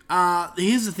too.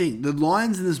 Here's the thing. The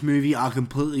lions in this movie are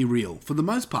completely real, for the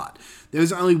most part.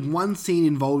 There's only one scene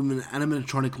involving an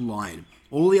animatronic lion.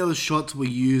 All the other shots were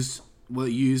used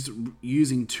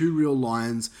using 2 real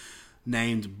lions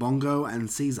named Bongo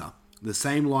and Caesar. The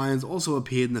same lions also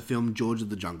appeared in the film George of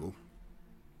the Jungle.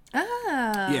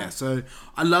 Ah. Yeah, so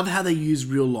I love how they use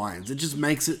real lions. It just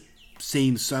makes it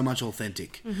seem so much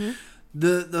authentic. Mm-hmm.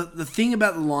 The thing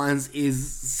about the lions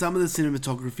is some of the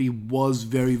cinematography was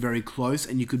very, very close,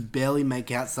 and you could barely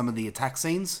make out some of the attack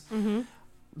scenes. Mm-hmm.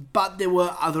 But there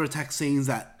were other attack scenes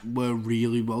that were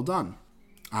really well done,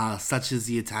 such as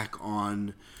the attack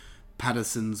on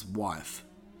Patterson's wife.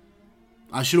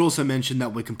 I should also mention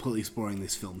that we're completely spoiling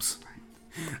these films.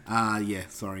 Yeah,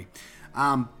 sorry.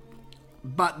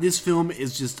 But this film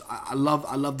is just I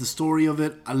love the story of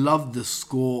it. I love the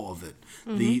score of it.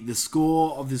 The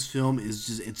score of this film is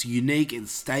just it's unique. It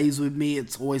stays with me.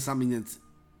 It's always something that's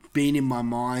been in my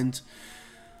mind.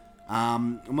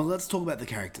 Well, let's talk about the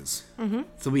characters.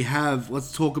 So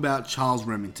let's talk about Charles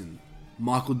Remington,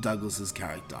 Michael Douglas's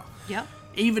character. Yep.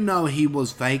 Even though he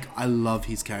was fake, I love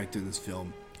his character in this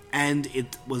film, and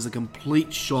it was a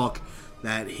complete shock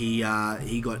that he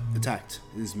got attacked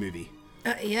in this movie.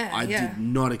 I did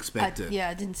not expect it. Yeah,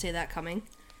 I didn't see that coming.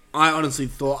 I honestly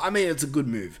thought, it's a good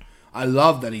move. I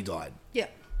love that he died. Yeah.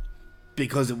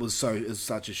 Because it was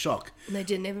such a shock. And they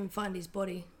didn't even find his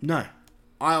body. No.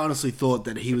 I honestly thought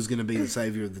that he was going to be the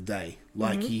savior of the day,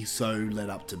 like he so led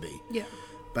up to be. Yeah.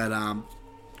 But,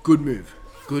 good move.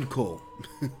 Good call.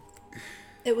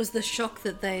 It was the shock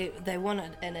that they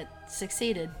wanted, and it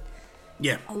succeeded.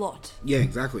 Yeah. A lot. Yeah,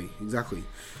 exactly.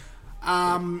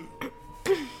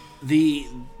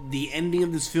 The ending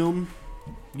of this film,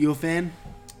 you a fan?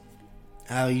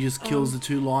 How he just kills the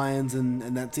two lions and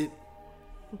that's it?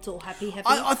 It's all happy.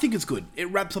 I think it's good. It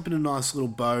wraps up in a nice little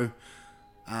bow.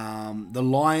 The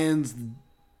lions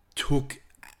took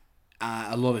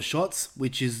a lot of shots,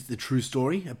 which is the true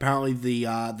story. Apparently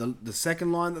the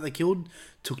second lion that they killed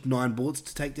took 9 bullets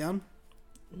to take down.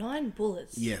 9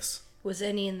 bullets? Yes. Was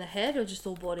any in the head or just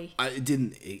all body? It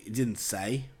didn't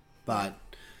say, but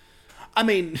I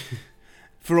mean,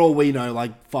 for all we know,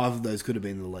 like 5 of those could have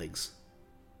been in the legs.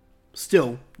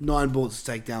 Still, 9 bullets to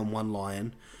take down 1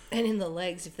 lion. And in the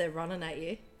legs if they're running at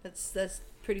you. That's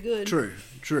pretty good. True.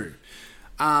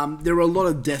 There were a lot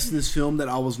of deaths in this film that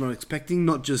I was not expecting.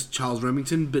 Not just Charles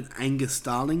Remington, but Angus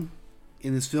Starling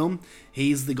in this film.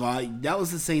 He's the guy. That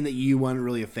was the scene that you weren't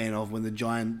really a fan of when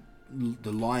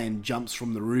the lion jumps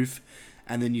from the roof,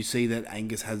 and then you see that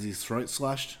Angus has his throat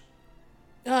slashed.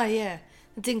 Oh yeah,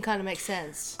 it didn't kind of make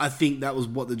sense. I think that was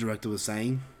what the director was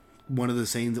saying. One of the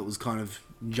scenes that was kind of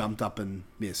jumped up and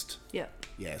missed. Yeah.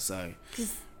 Yeah. So.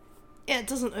 It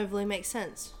doesn't overly make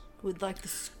sense with like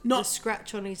the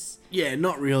scratch on his. Yeah,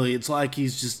 not really. It's like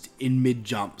he's just in mid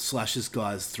jump slash this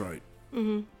guy's throat.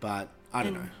 But I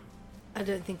don't know. I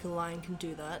don't think a lion can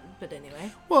do that, but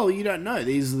anyway. Well, you don't know.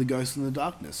 These are the ghosts in the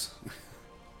darkness.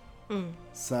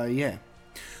 So, yeah.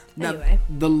 Now, Anyway.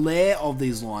 the lair of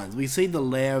these lions. We see the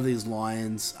lair of these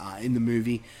lions in the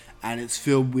movie, and it's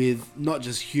filled with not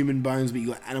just human bones, but you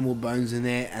got animal bones in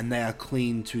there, and they are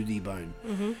clean to the bone.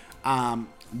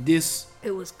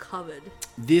 It was covered.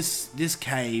 This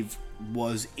cave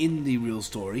was in the real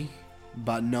story,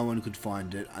 but no one could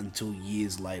find it until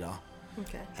years later.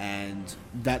 Okay. And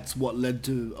that's what led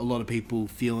to a lot of people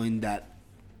feeling that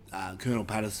Colonel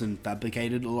Patterson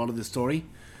fabricated a lot of the story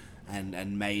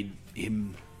and made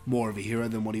him more of a hero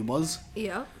than what he was.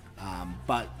 Yeah.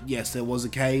 But yes, there was a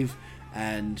cave,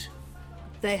 and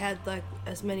they had like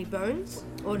as many bones,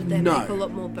 or did they make a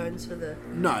lot more bones for the?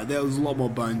 No, there was a lot more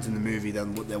bones in the movie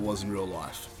than what there was in real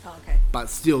life. Oh, okay. But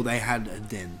still, they had a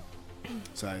den,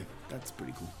 so that's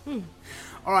pretty cool.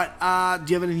 All right,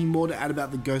 do you have anything more to add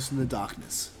about the Ghost in the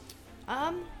Darkness?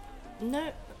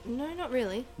 No, not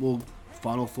really. Well,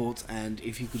 final thoughts, and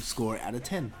if you could score it out of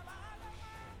 10.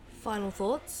 Final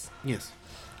thoughts. Yes.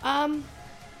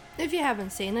 If you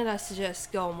haven't seen it, I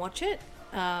suggest go and watch it.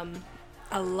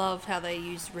 I love how they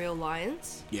use real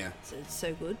lions. Yeah. It's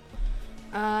so good.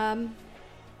 And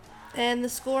the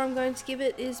score I'm going to give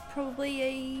it is probably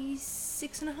a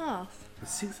 6.5. A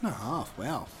 6.5.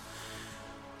 Wow.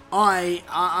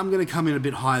 I'm going to come in a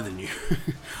bit higher than you.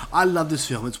 I love this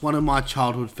film. It's one of my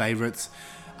childhood favourites.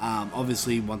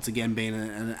 Obviously, once again, being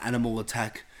an animal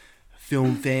attack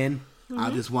film fan,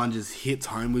 this one just hits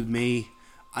home with me.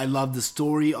 I love the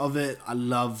story of it. I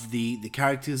love the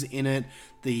characters in it.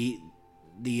 The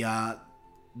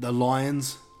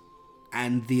lions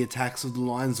and the attacks of the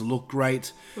lions look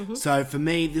great. So for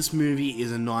me, this movie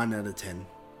is a 9 out of 10.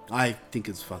 I think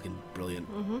it's fucking brilliant.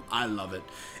 I love it.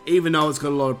 Even though it's got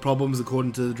a lot of problems,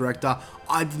 according to the director,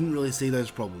 I didn't really see those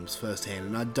problems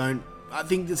firsthand, and I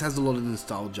think this has a lot of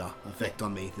nostalgia effect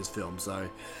on me, this film, so.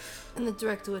 And the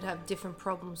director would have different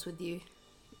problems with you,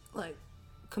 like,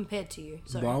 compared to you.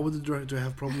 Sorry. Why would the director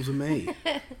have problems with me?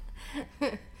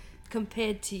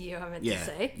 Compared to you, I meant to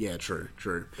say. Yeah, true.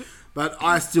 But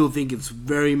I still think it's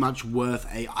very much worth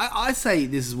I say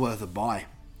this is worth a buy,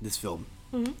 this film.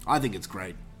 I think it's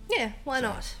great. Yeah, why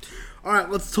not? Alright,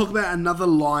 let's talk about another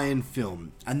lion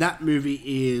film. And that movie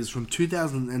is from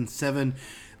 2007.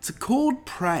 It's called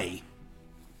Prey.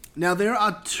 Now, there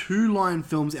are 2 lion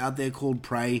films out there called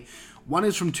Prey. One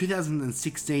is from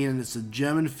 2016, and it's a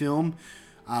German film.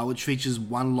 which features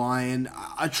one lion.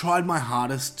 I tried my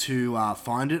hardest to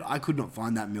find it. I could not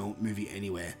find that movie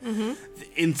anywhere.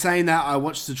 In saying that, I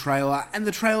watched the trailer, and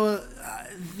the trailer,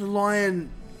 the lion,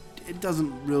 it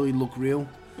doesn't really look real.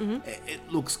 It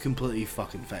looks completely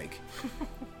fucking fake.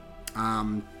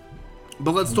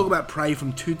 But let's talk about Prey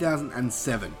from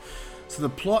 2007. So the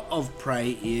plot of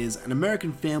Prey is an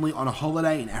American family on a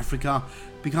holiday in Africa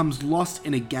becomes lost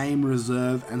in a game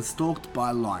reserve and stalked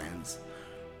by lions.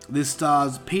 This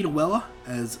stars Peter Weller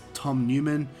as Tom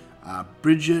Newman,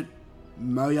 Bridget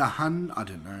Moyahan, I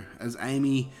don't know, as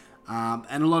Amy,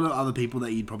 and a lot of other people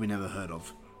that you'd probably never heard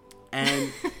of.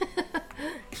 And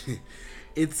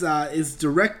it's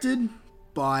directed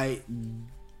by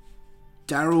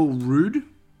Daryl Rude,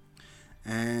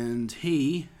 and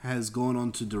he has gone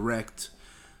on to direct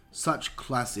such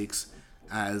classics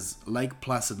as Lake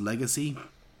Placid Legacy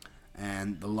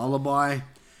and The Lullaby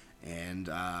and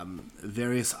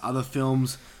various other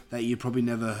films that you probably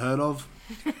never heard of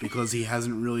because he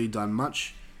hasn't really done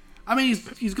much. I mean,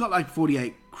 he's got like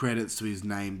 48 credits to his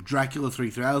name. Dracula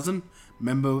 3000,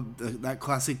 remember that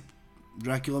classic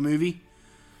Dracula movie?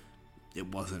 It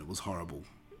wasn't, it was horrible.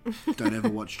 Don't ever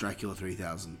watch Dracula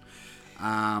 3000.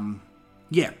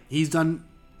 Yeah, he's done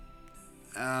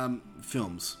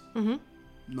films.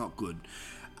 Not good.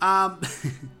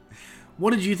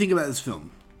 What did you think about this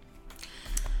film?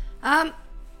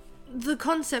 The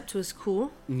concept was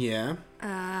cool. Yeah.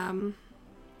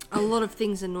 A lot of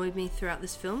things annoyed me throughout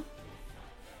this film.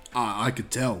 I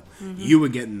could tell. You were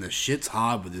getting the shits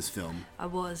hard with this film. I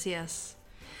was, yes.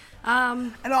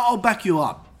 And I'll back you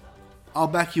up. I'll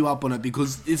back you up on it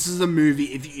because this is a movie.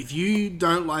 If you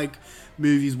don't like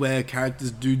movies where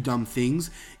characters do dumb things,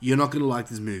 you're not going to like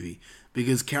this movie.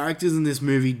 Because characters in this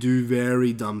movie do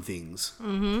very dumb things.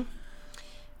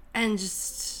 And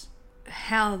just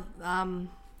how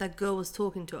that girl was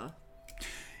talking to her.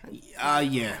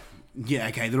 Yeah. Yeah,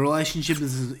 okay. The relationship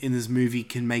in this movie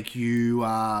can make you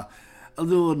a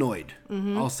little annoyed.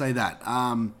 I'll say that.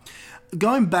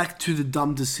 Going back to the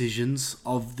dumb decisions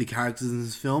of the characters in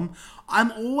this film, I'm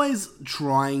always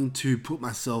trying to put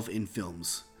myself in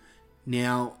films.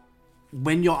 Now,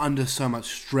 when you're under so much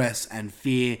stress and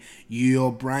fear, your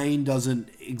brain doesn't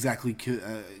exactly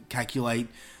calculate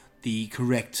the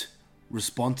correct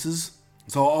responses.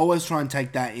 So I always try and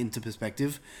take that into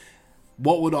perspective.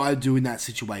 What would I do in that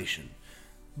situation?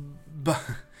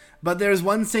 But there is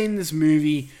one scene in this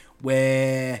movie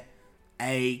where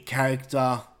a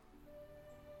character...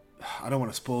 I don't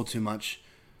want to spoil too much.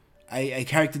 A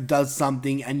character does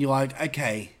something and you're like,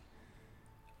 okay,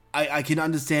 I can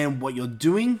understand what you're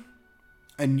doing,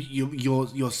 and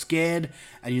you're scared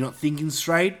and you're not thinking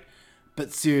straight,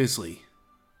 but seriously,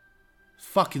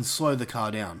 fucking slow the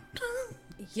car down.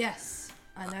 Yes,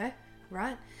 I know,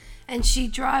 right? And she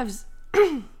drives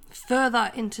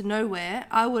further into nowhere.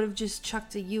 I would have just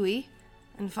chucked a U-turn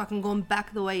and fucking gone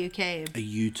back the way you came. A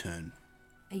U-turn.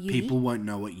 A U-turn? People won't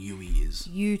know what UE is.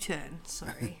 U-turn,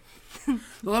 sorry.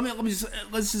 Well,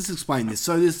 let's just explain this.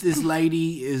 So this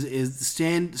lady is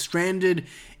stranded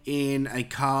in a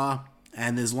car,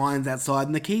 and there's lions outside,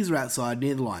 and the keys are outside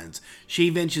near the lions. She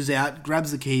ventures out,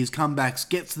 grabs the keys, comes back,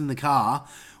 gets in the car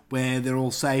where they're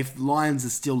all safe. The lions are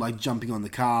still like jumping on the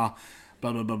car,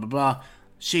 blah blah blah blah blah.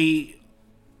 She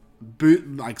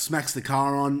smacks the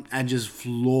car on and just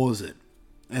floors it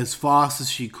as fast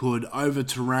as she could over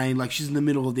terrain. Like she's in the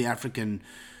middle of the African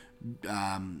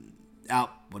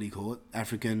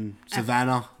African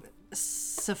savannah.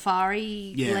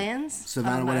 Safari lands?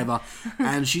 Savannah, whatever.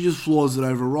 And she just floors it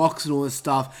over rocks and all this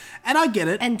stuff. And I get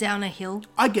it. And down a hill.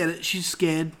 I get it. She's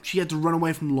scared. She had to run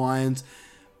away from lions.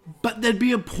 But there'd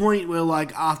be a point where,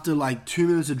 like, after, 2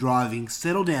 minutes of driving,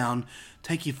 settle down,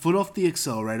 take your foot off the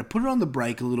accelerator, put it on the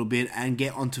brake a little bit, and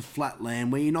get onto flat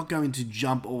land where you're not going to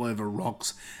jump all over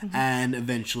rocks and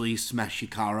eventually smash your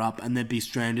car up and then be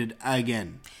stranded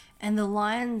again. And the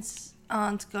lions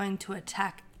aren't going to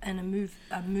attack a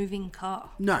moving car.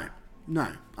 No.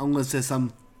 Unless there's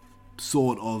some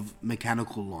sort of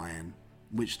mechanical lion,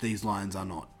 which these lions are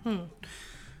not.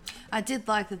 I did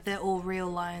like that they're all real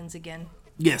lions again.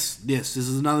 Yes. This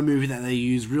is another movie that they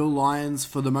use real lions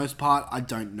for the most part. I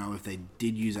don't know if they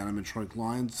did use animatronic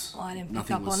lions. Well, I didn't pick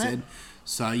Nothing up was on said. it.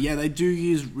 So yeah, they do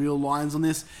use real lions on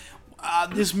this.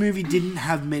 This movie didn't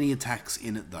have many attacks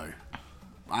in it though.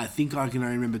 I think I can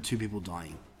only remember 2 people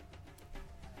dying.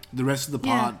 The rest of the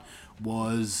part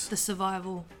was... the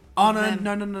survival. Oh,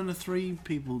 no. 3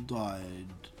 people died.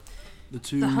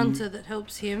 The hunter that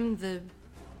helps him, the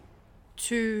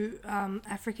 2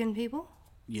 African people.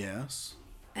 Yes.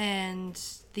 And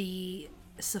the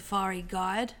safari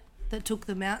guide that took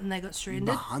them out and they got stranded.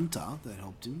 The hunter that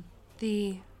helped him.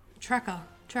 The tracker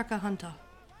hunter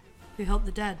who helped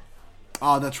the dad.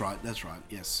 Oh, that's right,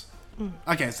 yes.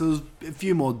 Okay, so there's a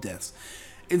few more deaths.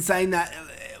 In saying that,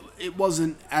 it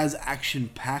wasn't as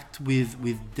action-packed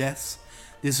with deaths.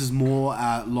 This is more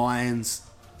lions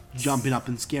jumping up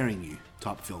and scaring you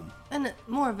type film. And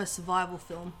more of a survival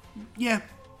film. Yeah,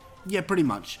 pretty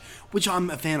much. Which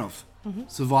I'm a fan of.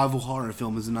 Survival horror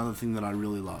film is another thing that I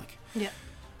really like. Yeah.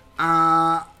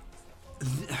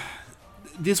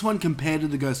 This one, compared to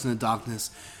The Ghost in the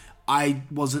Darkness, I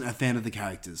wasn't a fan of the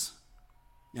characters.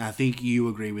 And I think you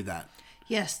agree with that.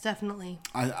 Yes, definitely.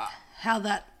 How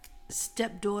that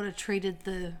stepdaughter treated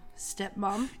the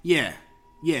stepmom. Yeah.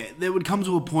 There would come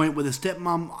to a point where the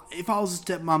stepmom, if I was a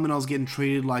stepmom and I was getting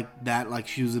treated like that, like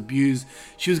she was abused,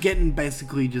 she was getting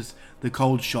basically just the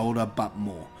cold shoulder, but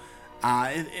more.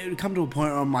 It would come to a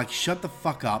point where I'm like, shut the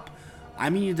fuck up.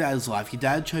 I'm in your dad's life. Your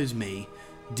dad chose me.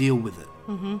 Deal with it.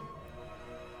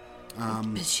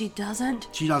 But she doesn't.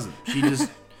 She doesn't. She just...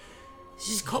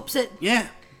 She just cops it. Yeah.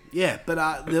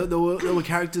 But there were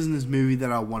characters in this movie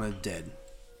that I wanted dead.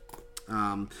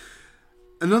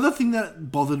 Another thing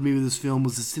that bothered me with this film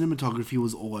was the cinematography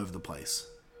was all over the place.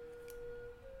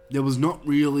 There was not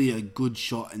really a good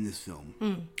shot in this film.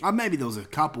 Maybe there was a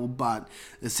couple, but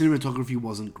the cinematography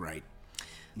wasn't great.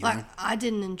 Like, I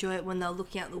didn't enjoy it when they were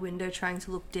looking out the window trying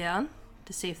to look down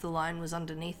to see if the lion was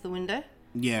underneath the window.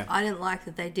 Yeah. I didn't like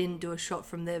that they didn't do a shot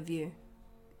from their view.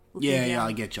 Yeah,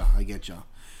 I get you.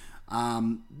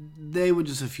 There were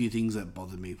just a few things that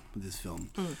bothered me with this film.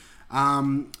 Do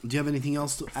you have anything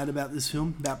else to add about this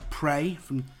film? About Prey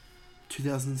from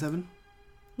 2007?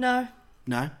 No.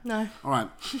 No? No. Alright.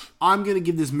 I'm going to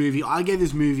give this movie... I gave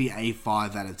this movie a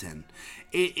 5 out of 10.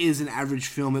 It is an average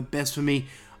film at best for me.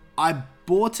 I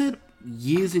bought it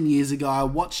years and years ago. I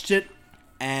watched it,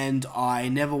 and I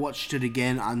never watched it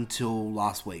again until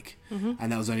last week.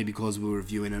 And that was only because we were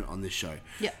reviewing it on this show.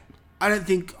 Yeah. I don't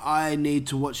think I need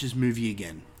to watch this movie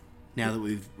again now that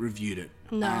we've reviewed it.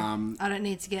 No, I don't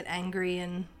need to get angry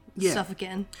and stuff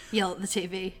again. Yell at the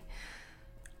TV.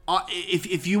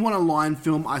 If you want a lion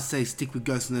film, I say stick with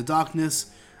Ghost in the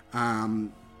Darkness.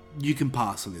 You can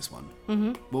pass on this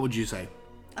one. What would you say?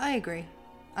 I agree.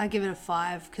 I give it a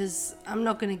 5 because I'm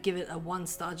not going to give it a 1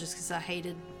 star just because I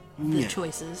hated the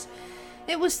choices.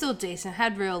 It was still decent. It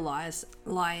had real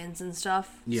lions and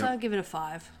stuff. So I'll give it a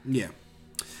 5. Yeah.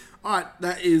 Alright,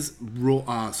 that is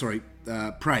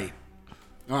Prey.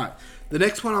 Alright, the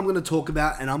next one I'm going to talk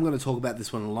about, and I'm going to talk about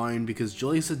this one alone because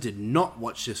Julissa did not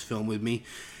watch this film with me.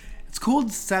 It's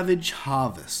called Savage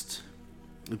Harvest.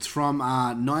 It's from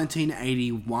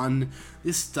 1981.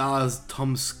 This stars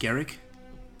Tom Skerritt,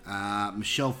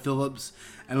 Michelle Phillips,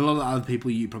 and a lot of other people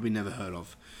you probably never heard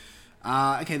of.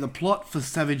 Okay, the plot for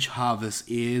Savage Harvest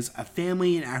is a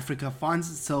family in Africa finds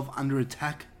itself under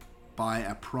attack by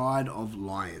a pride of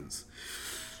lions.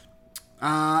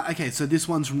 Okay, so this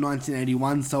one's from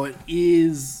 1981, so it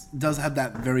does have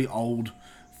that very old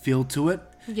feel to it.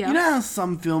 Yeah. You know how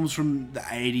some films from the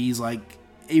 80s, like,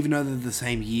 even though they're the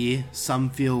same year, some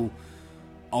feel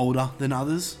older than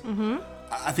others?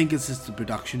 I think it's just the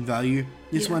production value.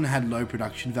 This one had low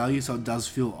production value, so it does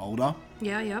feel older.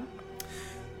 Yeah.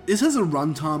 This has a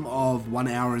runtime of 1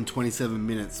 hour and 27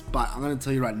 minutes, but I'm going to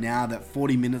tell you right now that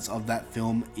 40 minutes of that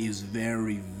film is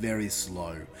very, very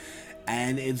slow.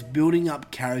 And it's building up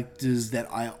characters that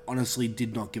I honestly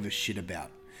did not give a shit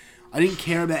about. I didn't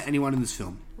care about anyone in this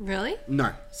film. Really?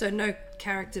 No. So no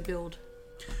character build?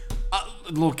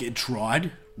 Look, it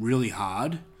tried really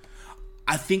hard.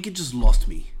 I think it just lost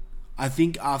me. I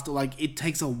think after, it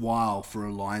takes a while for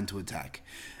a lion to attack.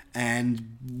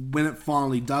 And when it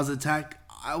finally does attack,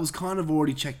 I was kind of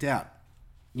already checked out.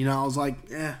 You know, I was like,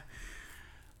 So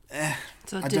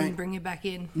it didn't bring you back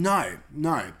in? No.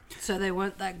 So they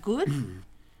weren't that good?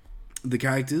 The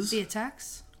characters? The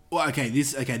attacks? Well,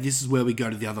 this is where we go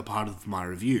to the other part of my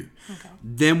review. Okay.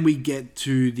 Then we get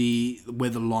to where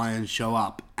the lions show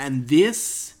up. And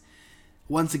this,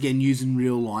 once again, using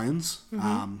real lions.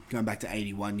 Going back to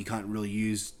 81, you can't really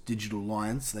use digital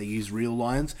lions. They use real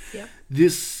lions. Yep.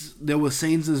 There were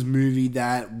scenes in this movie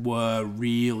that were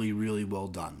really, really well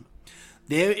done.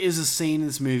 There is a scene in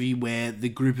this movie where the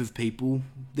group of people,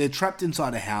 they're trapped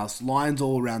inside a house, lions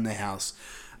all around the house.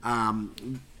 A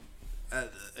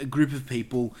group of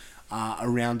people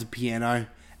around a piano,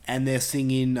 and they're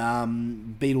singing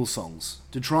Beatles songs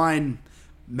to try and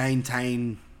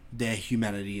maintain their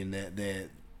humanity and their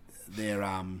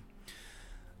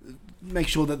make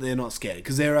sure that they're not scared,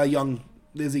 because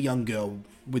there's a young girl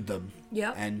with them,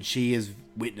 and she has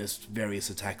witnessed various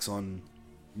attacks on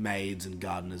maids and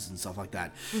gardeners and stuff like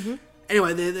that.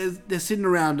 Anyway, they're sitting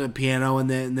around a piano and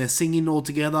they're singing all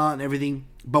together and everything.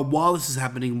 But while this is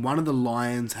happening, one of the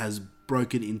lions has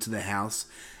broken into the house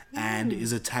and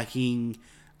is attacking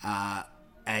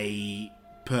a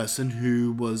person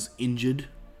who was injured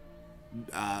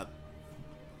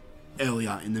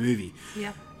earlier in the movie.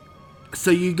 Yeah.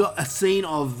 So you got a scene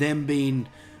of them being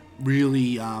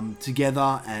really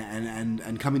together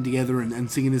and coming together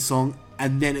and singing this song,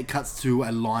 and then it cuts to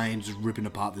a lion just ripping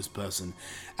apart this person,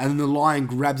 and then the lion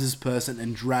grabs this person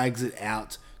and drags it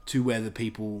out to where the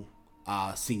people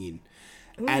are singing.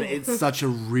 Ooh. And it's such a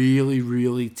really,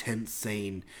 really tense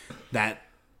scene that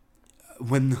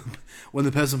when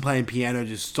the person playing piano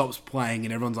just stops playing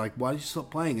and everyone's like, why did you stop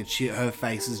playing? And her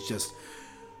face is just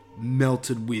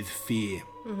melted with fear.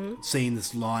 Seeing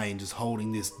this lion just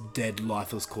holding this dead,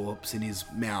 lifeless corpse in his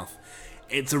mouth.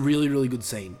 It's a really, really good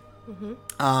scene.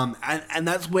 And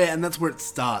that's where it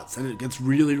starts, and it gets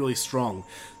really, really strong.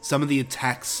 Some of the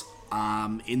attacks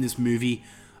in this movie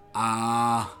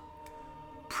are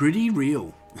pretty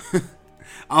real.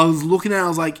 I was looking at it, I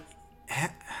was like,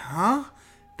 huh?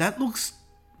 That looks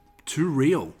too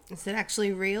real. Is it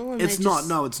actually real? And it's not.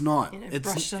 No, it's not. It's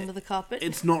brushed under the carpet.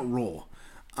 It's not raw.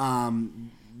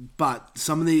 But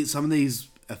some of these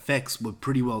effects were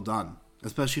pretty well done,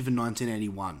 especially for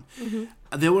 1981.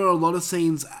 There were a lot of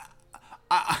scenes.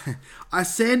 I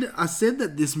said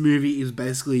that this movie is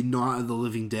basically Night of the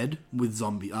Living Dead with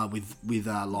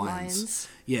lions.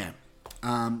 Yeah.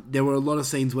 There were a lot of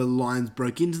scenes where the lions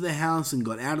broke into the house and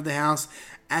got out of the house,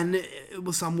 and it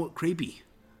was somewhat creepy.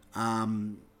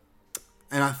 And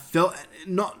I felt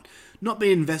not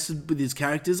being invested with these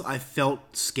characters, I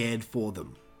felt scared for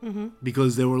them.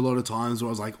 Because there were a lot of times where I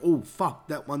was like, oh, fuck,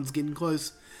 that one's getting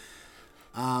close.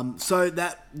 So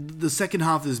that the second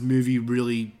half of this movie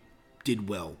really did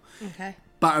well. Okay.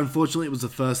 But unfortunately, it was the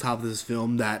first half of this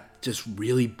film that just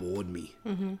really bored me.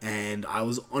 And I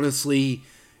was honestly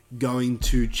going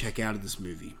to check out of this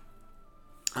movie.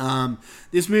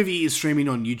 This movie is streaming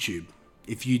on YouTube,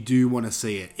 if you do want to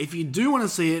see it. If you do want to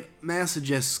see it, may I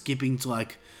suggest skipping to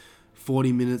like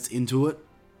 40 minutes into it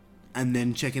and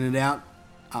then checking it out.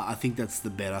 I think that's the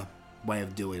better way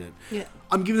of doing it. Yeah.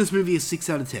 I'm giving this movie a 6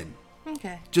 out of 10.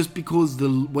 Okay. Just because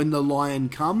when the lion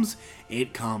comes,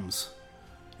 it comes.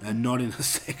 And not in a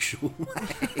sexual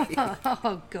way.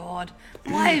 Oh, God.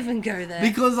 Why even go there?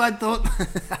 Because I thought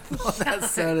that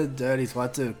sounded dirty, so I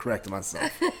had to correct myself.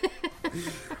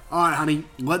 Alright, honey,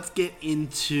 let's get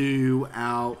into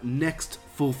our next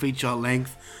full feature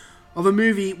length of a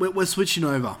movie. We're switching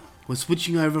over. We're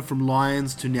switching over from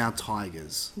lions to now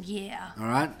tigers. Yeah.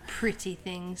 Alright? Pretty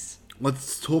things.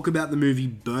 Let's talk about the movie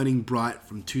Burning Bright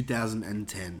from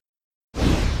 2010.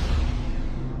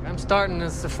 I'm starting a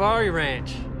safari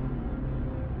ranch.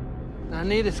 I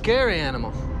need a scary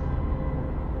animal.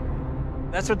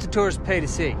 That's what the tourists pay to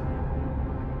see.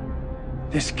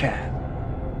 This cat,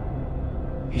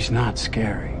 he's not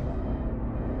scary.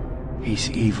 He's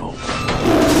evil.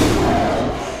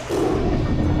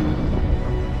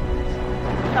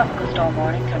 Tropical storm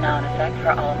warnings are now in effect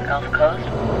for all of the Gulf Coast.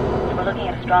 We're looking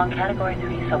at a strong Category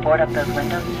 3, so board up those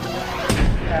windows.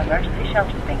 There are emergency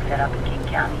shelters being set up in King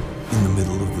County. In the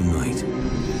middle of the night,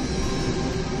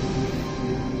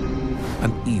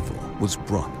 an evil was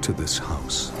brought to this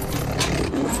house.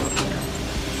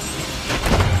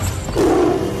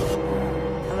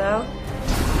 Hello?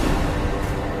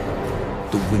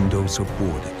 The windows are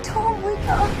boarded. Don't wake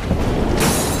up!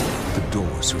 The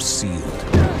doors are sealed.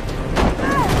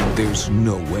 There's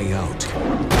no way out.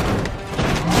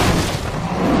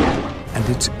 And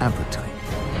its appetite.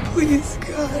 Please,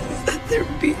 God, let there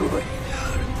be a way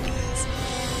out of this.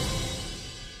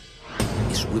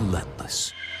 Is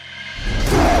relentless.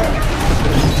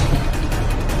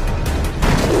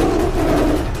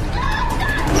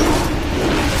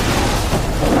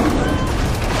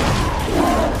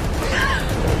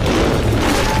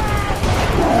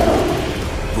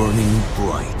 Burning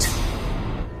Bright.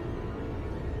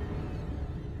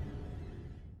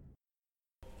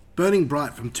 Burning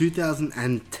Bright from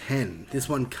 2010. This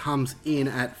one comes in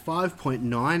at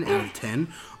 5.9 out of 10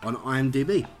 on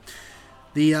IMDb.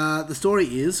 The story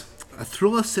is a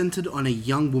thriller centered on a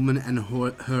young woman and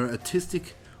her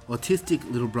autistic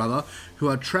little brother who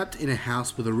are trapped in a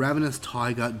house with a ravenous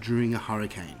tiger during a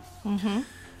hurricane.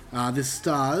 This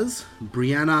stars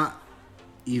Brianna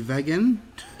Evigan,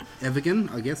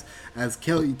 I guess, as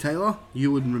Kelly Taylor.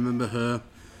 You would remember her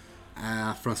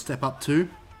from Step Up 2.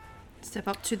 Step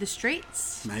Up to the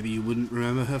Streets. Maybe you wouldn't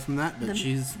remember her from that, but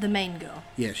she's the main girl.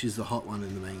 Yeah, she's the hot one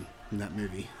in that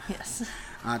movie. Yes.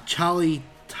 Charlie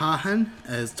Tahan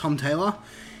as Tom Taylor.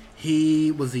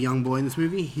 He was the young boy in this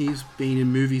movie. He's been in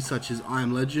movies such as I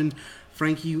Am Legend,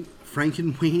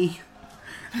 Frankenweenie,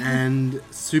 and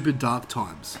Super Dark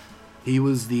Times. He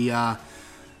was the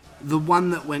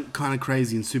one that went kind of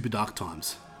crazy in Super Dark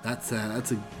Times. That's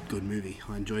a good movie.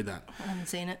 I enjoyed that. I haven't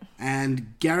seen it.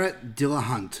 And Garrett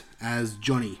Dillahunt as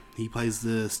Johnny. He plays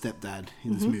the stepdad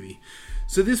in this movie.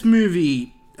 So this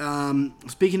movie,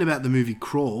 speaking about the movie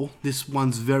Crawl, this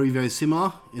one's very, very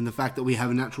similar in the fact that we have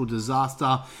a natural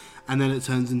disaster and then it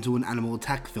turns into an animal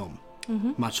attack film.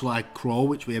 Much like Crawl,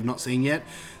 which we have not seen yet.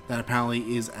 That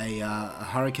apparently is a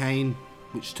hurricane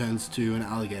which turns to an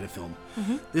alligator film.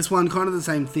 This one, kind of the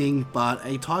same thing, but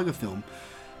a tiger film.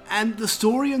 And the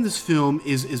story in this film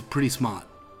is pretty smart.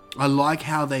 I like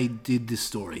how they did this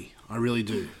story. I really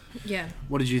do. Yeah.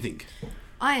 What did you think?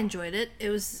 I enjoyed it. It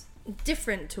was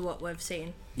different to what we've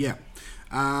seen. Yeah.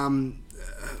 I'm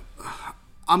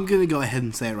going to go ahead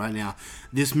and say it right now.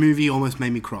 This movie almost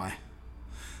made me cry.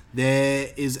 There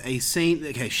is a scene...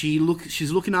 Okay, she's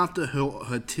looking after her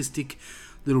autistic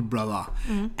little brother.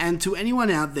 And to anyone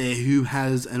out there who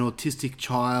has an autistic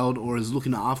child or is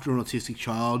looking after an autistic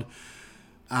child...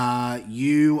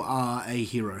 you are a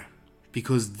hero,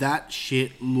 because that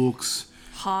shit looks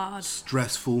hard,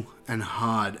 stressful and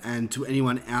hard. And to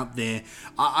anyone out there,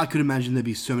 I could imagine there'd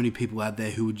be so many people out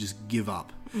there who would just give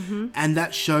up. And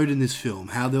that showed in this film,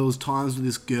 how there was times where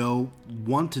this girl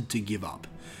wanted to give up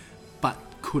but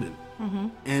couldn't.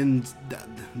 And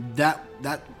that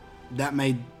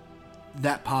made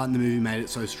that part in the movie made it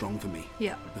so strong for me.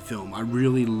 Yeah, the film, I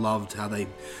really loved how they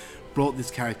brought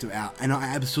this character out, and I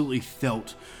absolutely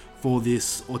felt for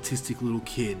this autistic little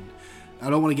kid. I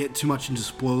don't want to get too much into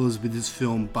spoilers with this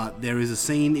film, but there is a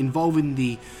scene involving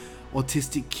the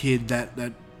autistic kid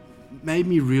that made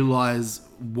me realize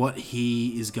what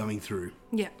he is going through.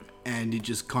 Yeah. And it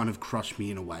just kind of crushed me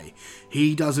in a way.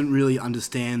 He doesn't really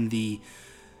understand the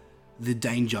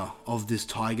danger of this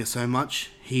tiger so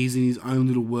much. He's in his own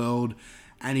little world,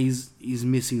 and he's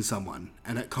missing someone,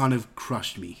 and it kind of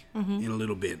crushed me in a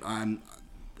little bit.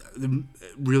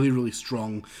 Really, really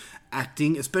strong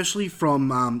acting, especially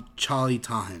from Charlie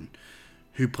Tahan,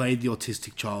 who played the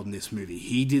autistic child in this movie.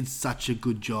 He did such a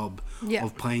good job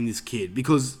of playing this kid,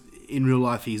 because in real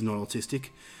life he's not autistic.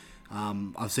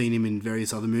 I've seen him in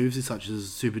various other movies, such as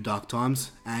Super Dark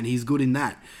Times, and he's good in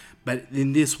that. But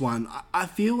in this one, I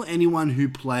feel anyone who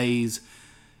plays...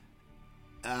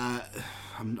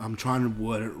 I'm trying to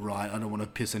word it right. I don't want to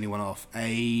piss anyone off.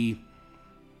 A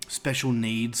special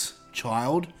needs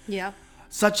child. Yeah.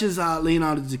 Such as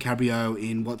Leonardo DiCaprio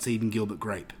in What's Eating Gilbert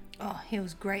Grape. Oh, he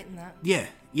was great in that. Yeah.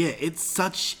 It's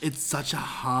such a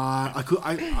hard...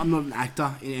 I'm not an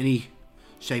actor in any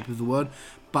shape of the word,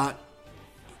 but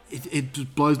it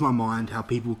just blows my mind how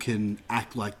people can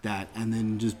act like that and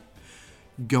then just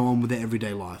go on with their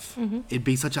everyday life. It'd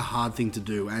be such a hard thing to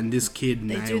do, and this kid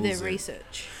nails it. They do their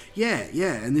research. Yeah,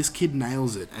 and this kid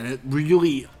nails it, and it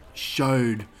really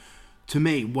showed to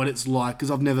me what it's like,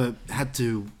 because I've never had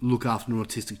to look after an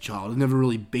autistic child. I've never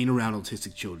really been around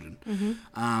autistic children.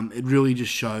 It really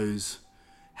just shows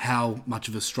how much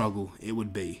of a struggle it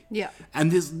would be. Yeah.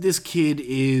 And this kid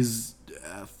is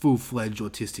a full-fledged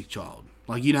autistic child.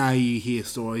 Like, you know, you hear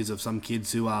stories of some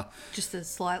kids who are... Just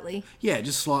slightly. Yeah,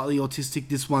 just slightly autistic.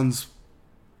 This one's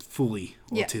fully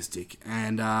autistic.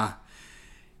 And,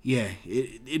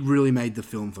 it really made the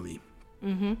film for me.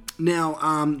 Now,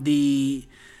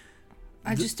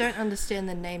 I just don't understand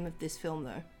the name of this film,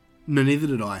 though. No, neither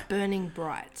did I. Burning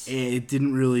Bright. It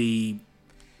didn't really...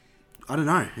 I don't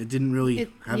know. It didn't really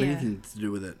have anything to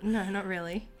do with it. No, not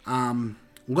really.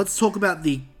 Let's talk about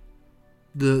the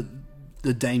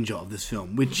danger of this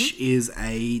film, which is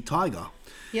a tiger.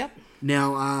 Yep.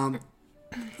 Now,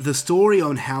 the story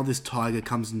on how this tiger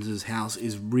comes into his house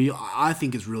is real. I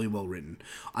think it's really well written.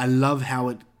 I love how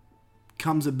it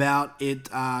comes about.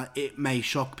 It may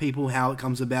shock people how it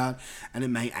comes about, and it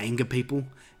may anger people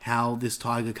how this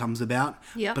tiger comes about.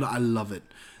 Yep. But I love it.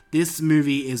 This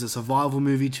movie is a survival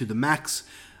movie to the max.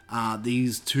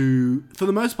 These two, for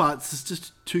the most part, it's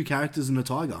just two characters and a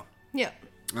tiger. Yep.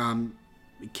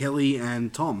 Kelly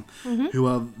and Tom, who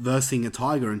are versing a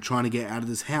tiger and trying to get out of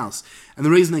this house. And the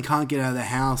reason they can't get out of the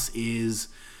house is...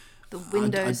 The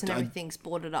windows and everything's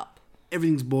boarded up.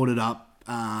 Everything's boarded up.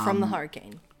 From the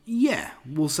hurricane. Yeah,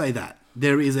 we'll say that.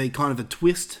 There is a kind of a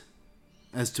twist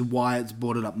as to why it's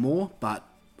boarded up more, but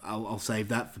I'll save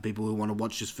that for people who want to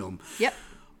watch this film. Yep.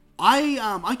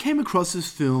 I came across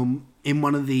this film in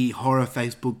one of the horror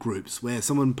Facebook groups where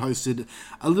someone posted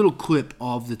a little clip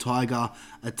of the tiger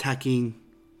attacking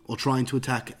or trying to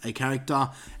attack a character. And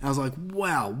I was like,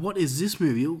 wow, what is this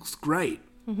movie? It looks great.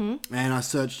 and I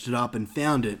searched it up and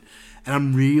found it, and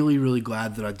I'm really, really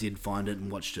glad that I did find it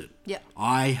and watched it. Yeah.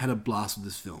 I had a blast with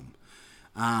this film.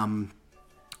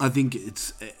 I think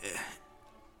it's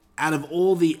out of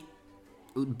all the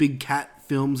big cat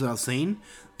films that I've seen,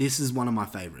 this is one of my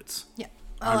favourites. Yeah,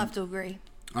 I'll have to agree.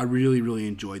 I really, really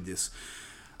enjoyed this.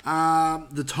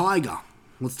 The tiger.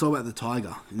 Let's talk about the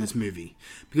tiger in this movie.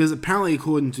 Because apparently,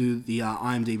 according to the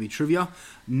IMDb trivia,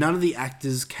 none of the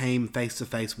actors came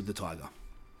face-to-face with the tiger.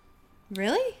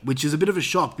 Really? Which is a bit of a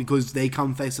shock because they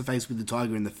come face-to-face with the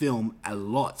tiger in the film a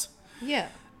lot. Yeah.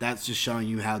 That's just showing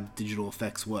you how digital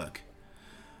effects work.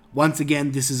 Once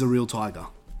again, this is a real tiger.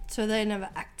 So they never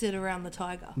acted around the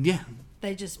tiger? Yeah.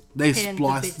 They just They panned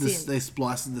spliced the bits in. They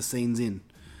spliced the scenes in.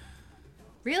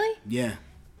 Really? Yeah.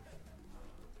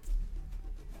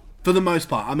 For the most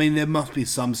part. I mean, there must be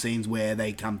some scenes where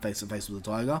they come face to face with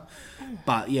the tiger.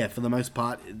 But yeah, for the most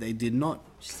part, they did not.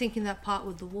 Just thinking that part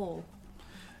with the wall.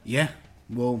 Yeah.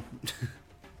 Well,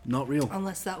 not real.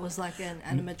 Unless that was like an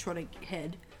animatronic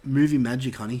head. Movie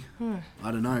magic, honey.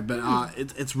 I don't know. But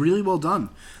it's really well done.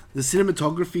 The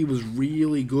cinematography was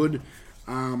really good.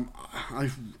 I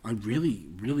really,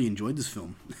 really enjoyed this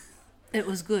film. It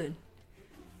was good.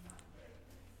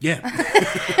 Yeah.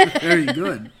 Very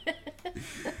good.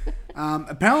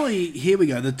 Apparently, here we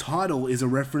go. The title is a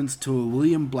reference to a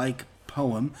William Blake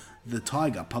poem, The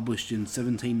Tiger, published in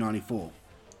 1794.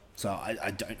 So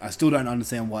I still don't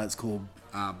understand why it's called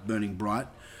Burning Bright.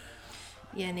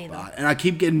 Yeah, neither. And I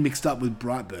keep getting mixed up with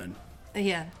Brightburn.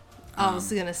 Yeah. I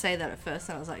was going to say that at first,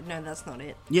 and I was like, no, that's not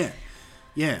it. Yeah.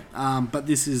 Yeah. But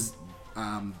this is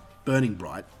Burning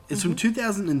Bright. It's from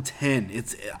 2010.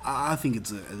 I think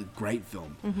it's a great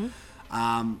film.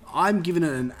 I'm giving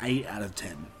it an 8 out of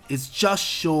 10. It's just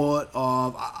short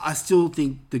of... I still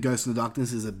think The Ghost in the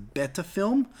Darkness is a better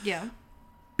film. Yeah.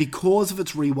 Because of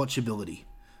its rewatchability.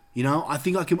 You know, I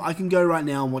think I can go right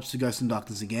now and watch The Ghost in the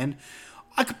Darkness again.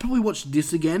 I could probably watch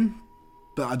this again,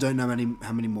 but I don't know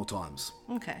how many more times.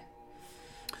 Okay.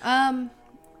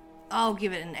 I'll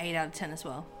give it an 8 out of 10 as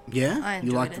well. Yeah? I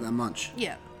enjoyed You liked it it that much?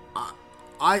 Yeah.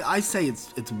 I say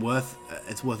it's worth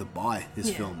a buy, this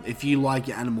film. If you like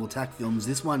your animal attack films,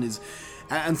 this one is...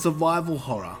 And survival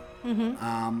horror.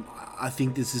 I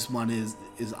think this one is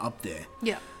up there.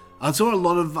 Yeah. I saw a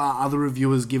lot of other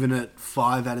reviewers giving it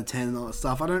 5 out of 10 and all that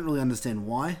stuff. I don't really understand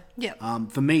why. Yeah.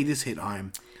 For me, this hit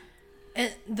home.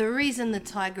 The reason the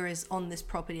tiger is on this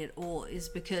property at all is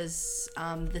because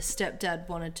the stepdad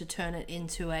wanted to turn it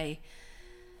into a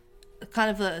kind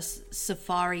of a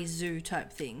safari zoo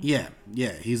type thing. Yeah.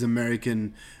 He's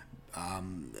American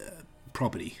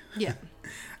property. Yeah.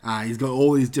 He's got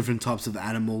all these different types of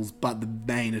animals, but the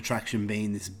main attraction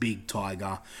being this big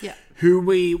tiger. Yeah. Who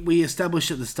we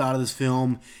established at the start of this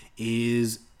film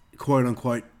is quote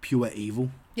unquote pure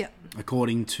evil. Yeah.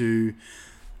 According to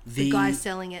the guy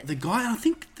selling it. I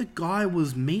think the guy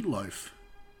was Meatloaf.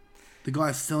 The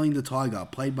guy selling the tiger,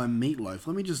 played by Meatloaf.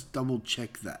 Let me just double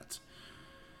check that.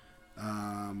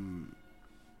 I'm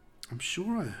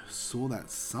sure I saw that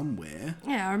somewhere.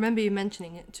 Yeah, I remember you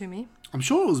mentioning it to me. I'm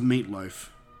sure it was Meatloaf.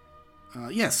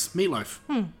 Yes, Meatloaf.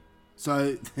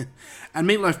 So, and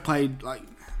Meatloaf played like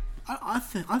I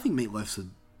think Meatloaf's a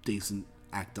decent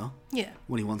actor. Yeah.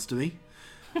 When he wants to be.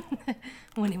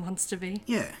 When he wants to be.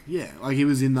 Yeah. Like he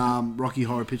was in Rocky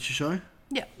Horror Picture Show.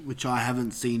 Yeah. Which I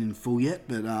haven't seen in full yet,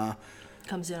 but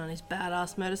comes in on his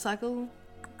badass motorcycle.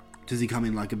 Does he come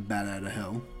in like a bat out of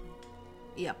hell?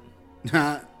 Yep.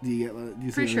 do you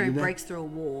see Pretty sure he what I did there? breaks through a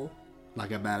wall.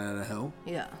 Like a bat out of hell?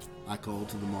 Yeah. I call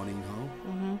to the morning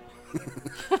hole.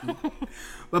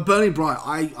 But Burning Bright,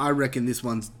 I reckon this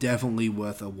one's definitely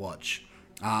worth a watch.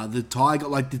 The tiger,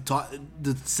 like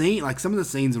the scene, like some of the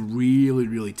scenes are really,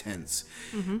 really tense.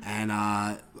 And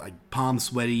like palm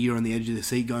sweaty, you're on the edge of the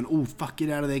seat going, oh fuck, get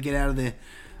out of there.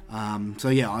 So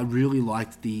yeah, I really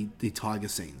liked the tiger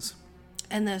scenes.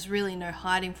 And there's really no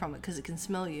hiding from it because it can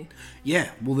smell you.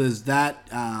 Yeah, well there's that.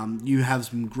 You have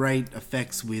some great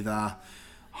effects with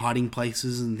hiding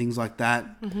places and things like that.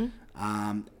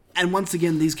 And once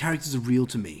again, these characters are real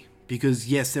to me. Because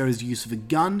yes, there is use of a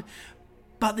gun,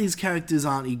 but these characters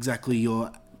aren't exactly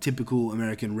your typical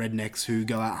American rednecks who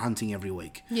go out hunting every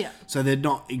week. Yeah. So they're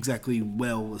not exactly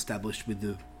well established with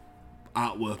the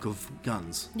artwork of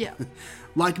guns. Yeah.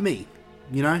 Like me,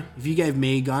 you know? If you gave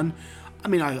me a gun, I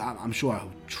mean, I'm sure I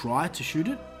would try to shoot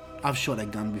it. I've shot a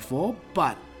gun before,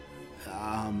 but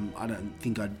I don't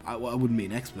think I wouldn't be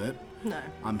an expert. No.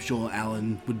 I'm sure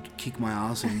Alan would kick my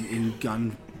ass in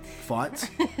gun fights.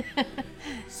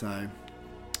 So,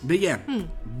 but yeah,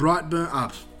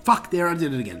 Brightburn. Fuck! There I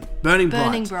did it again. Burning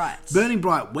Bright. Burning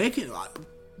Bright. Where can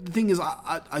the thing is,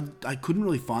 I couldn't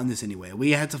really find this anywhere.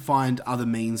 We had to find other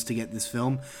means to get this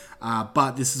film,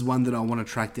 but this is one that I want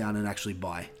to track down and actually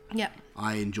buy. Yep.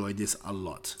 I enjoyed this a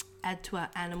lot. Add to our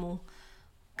animal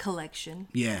collection.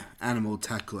 Yeah, animal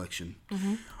attack collection.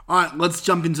 Mm-hmm. All right, let's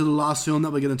jump into the last film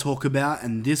that we're going to talk about,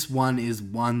 and this one is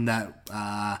one that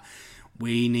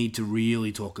we need to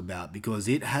really talk about because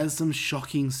it has some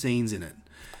shocking scenes in it.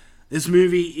 This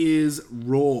movie is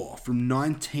Raw from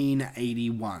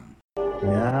 1981.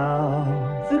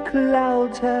 Now the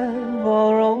clouds have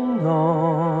all rolled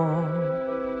on,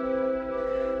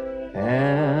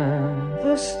 and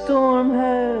the storm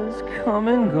has come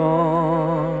and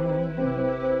gone.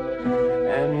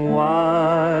 And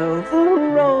while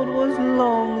the road was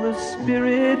long, the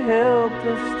Spirit helped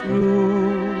us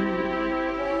through.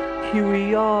 Here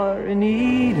we are in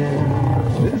Eden.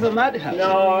 This is a madhouse.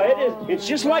 No, it is. It's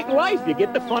just like life. You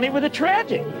get the funny with the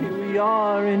tragic. Here we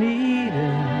are in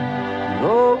Eden.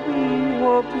 Though we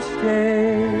hope to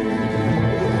stay,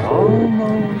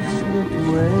 almost slipped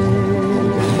away.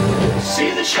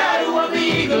 See the shadow of the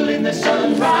eagle in the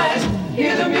sunrise.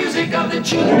 Hear the music of the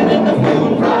children in the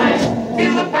moonrise.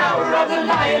 Feel the power of the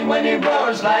lion when he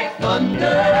roars like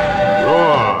thunder.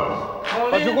 Roar!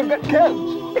 But you could get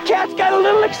killed. The cat's got a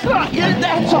little excited. Yeah,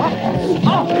 that's all.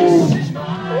 Oh.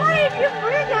 Why did you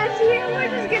bring us here? We're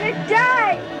just gonna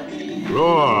die.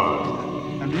 Roar!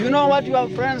 And do you know what your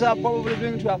friends are probably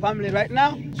doing to your family right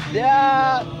now? They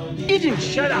are eating.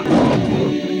 Shut up.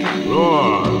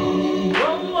 Roar!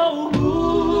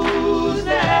 Whose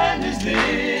land is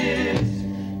this?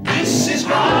 This is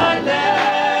my land.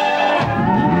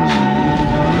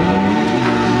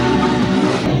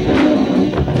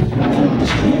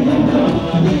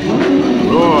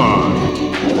 Roar!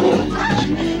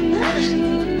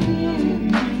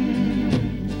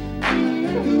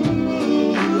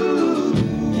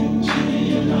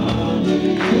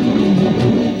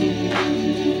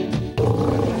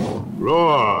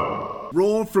 Roar!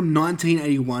 Raw from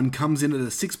 1981 comes in at a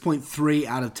 6.3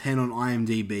 out of 10 on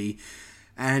IMDb,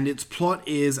 and its plot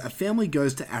is a family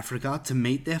goes to Africa to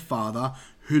meet their father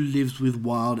who lives with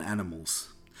wild animals.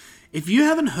 If you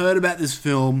haven't heard about this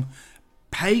film,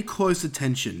 pay close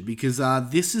attention because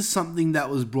this is something that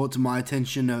was brought to my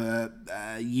attention a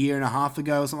year and a half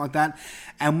ago or something like that,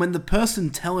 and when the person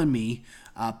telling me,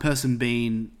 person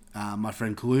being my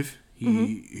friend Kaluf,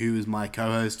 who is my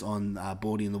co-host on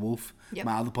Baldy and the Wolf,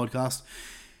 my other podcast.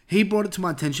 He brought it to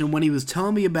my attention. When he was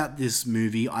telling me about this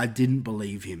movie, I didn't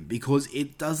believe him because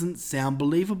it doesn't sound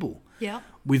believable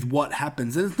with what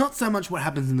happens. And it's not so much what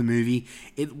happens in the movie,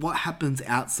 it's what happens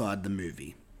outside the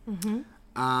movie.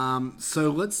 Mm-hmm. So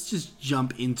let's just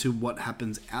jump into what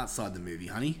happens outside the movie,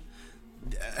 honey.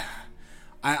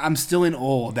 I'm still in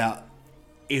awe about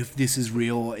if this is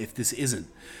real or if this isn't.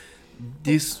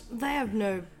 They have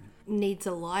no need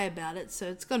to lie about it, so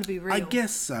it's got to be real. I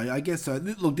guess so.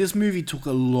 Look, this movie took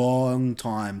a long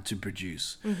time to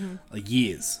produce. Like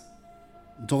years.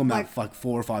 I'm talking about like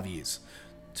 4 or 5 years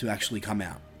to actually come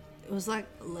out. It was like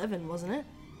 11, wasn't it?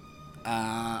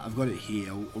 I've got it here.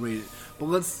 I'll read it. But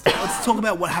let's talk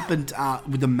about what happened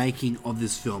with the making of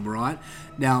this film, right?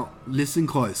 Now, listen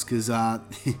close, because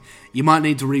you might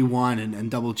need to rewind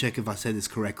and double check if I said this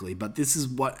correctly, but this is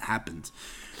what happened.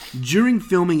 During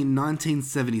filming in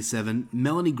 1977,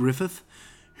 Melanie Griffith,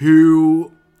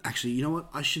 who... Actually, you know what?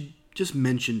 I should just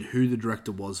mention who the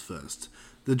director was first.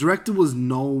 The director was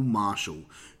Noel Marshall,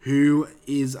 who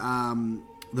is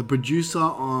the producer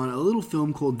on a little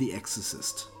film called The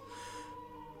Exorcist.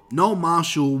 Noel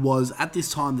Marshall was, at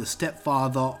this time, the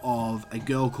stepfather of a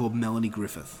girl called Melanie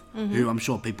Griffith, who I'm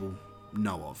sure people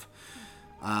know of.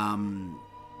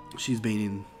 She's been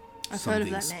in some heard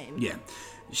things. Of that name. Yeah.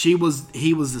 He was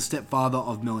the stepfather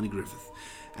of Melanie Griffith.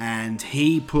 And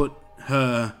he put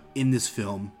her in this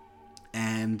film.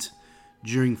 And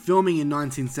during filming in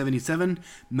 1977,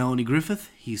 Melanie Griffith,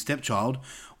 his stepchild,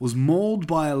 was mauled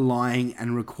by a lion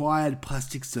and required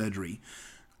plastic surgery.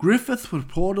 Griffith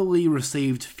reportedly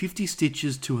received 50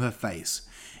 stitches to her face.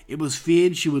 It was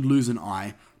feared she would lose an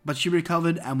eye, but she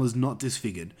recovered and was not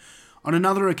disfigured. On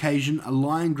another occasion, a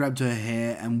lion grabbed her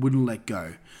hair and wouldn't let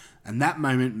go, and that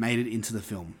moment made it into the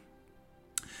film.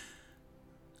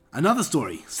 Another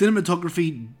story,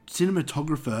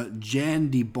 cinematographer Jan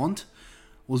de Bont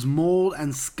was mauled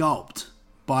and scalped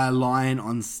by a lion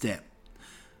on set.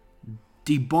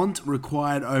 De Bont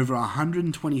required over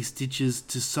 120 stitches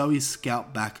to sew his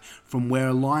scalp back from where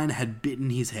a lion had bitten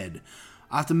his head.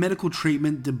 After medical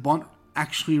treatment, De Bont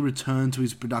actually returned to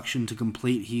his production to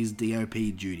complete his DOP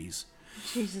duties.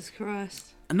 Jesus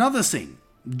Christ. Another scene.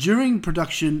 During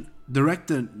production,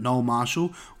 Director Noel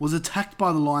Marshall was attacked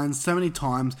by the lions so many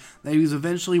times that he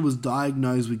eventually was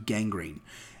diagnosed with gangrene.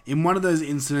 In one of those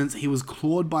incidents, he was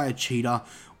clawed by a cheetah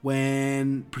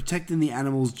when protecting the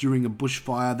animals during a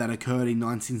bushfire that occurred in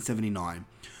 1979.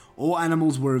 All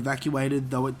animals were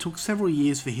evacuated, though it took several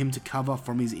years for him to recover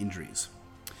from his injuries.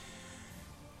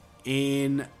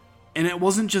 And it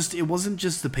wasn't just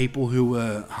the people who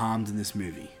were harmed in this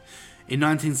movie. In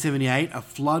 1978, a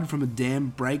flood from a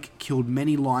dam break killed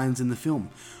many lions in the film,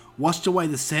 washed away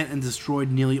the set and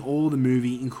destroyed nearly all the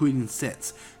movie, including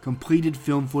sets, completed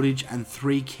film footage, and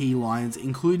 3 key lions,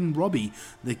 including Robbie,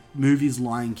 the movie's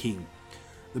Lion King.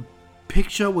 The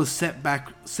picture was set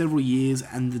back several years,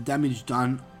 and the damage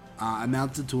done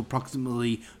amounted to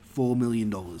approximately $4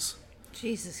 million.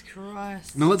 Jesus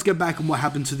Christ. Now let's get back on what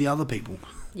happened to the other people.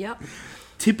 Yep.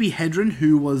 Tippi Hedren,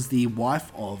 who was the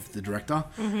wife of the director,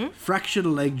 fractured a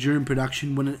leg during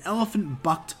production when an elephant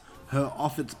bucked her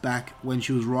off its back when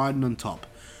she was riding on top.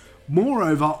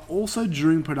 Moreover, also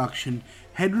during production,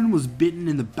 Hedren was bitten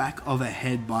in the back of her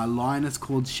head by a lioness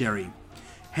called Sherry.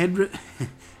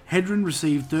 Hedren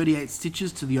received 38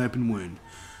 stitches to the open wound.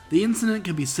 The incident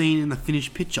can be seen in the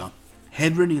finished picture.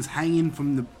 Hedren is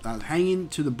hanging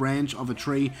to the branch of a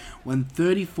tree when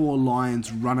 34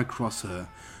 lions run across her.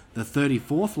 The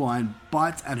 34th lion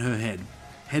bites at her head.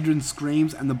 Hedren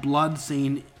screams, and the blood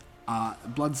scene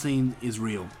is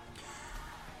real.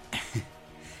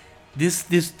 This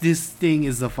thing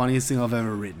is the funniest thing I've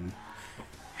ever written.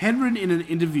 Hedren in an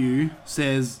interview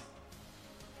says,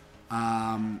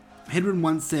 Hedren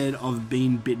once said of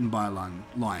being bitten by a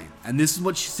lion, and this is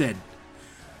what she said,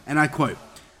 and I quote,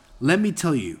 "Let me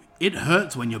tell you, it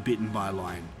hurts when you're bitten by a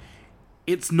lion.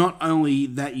 It's not only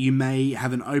that you may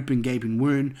have an open gaping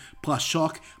wound plus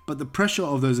shock, but the pressure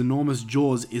of those enormous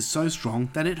jaws is so strong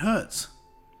that it hurts."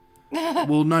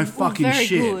 Well, no fucking very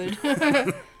shit.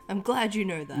 Good. I'm glad you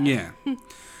know that. Yeah.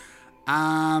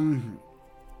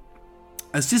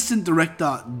 Assistant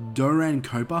director Doran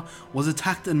Coper was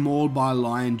attacked and mauled by a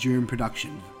lion during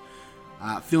production,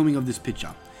 filming of this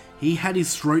picture. He had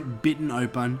his throat bitten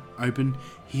open.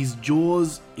 His jaw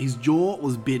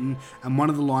was bitten, and one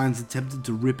of the lions attempted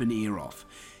to rip an ear off.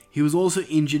 He was also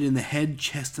injured in the head,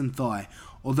 chest, and thigh.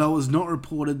 Although it was not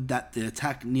reported that the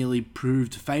attack nearly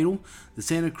proved fatal, the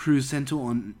Santa Cruz Center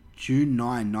on June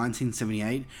 9,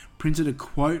 1978, printed a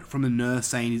quote from a nurse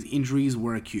saying his injuries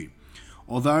were acute.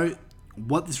 Although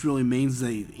what this really means is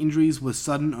that his injuries were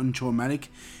sudden and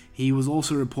traumatic, he was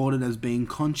also reported as being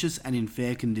conscious and in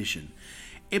fair condition.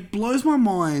 It blows my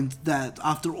mind that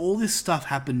after all this stuff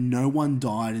happened, no one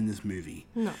died in this movie.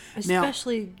 No,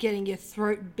 especially getting your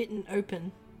throat bitten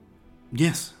open.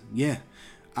 Yes, yeah.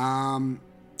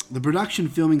 The production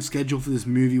filming schedule for this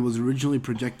movie was originally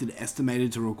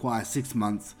estimated to require 6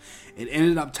 months. It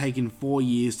ended up taking 4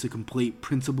 years to complete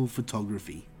principal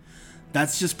photography.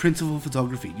 That's just principal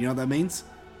photography. You know what that means?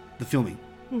 The filming.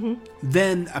 Mm-hmm.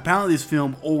 Then apparently this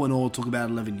film, all in all, took about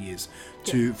 11 years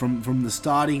from the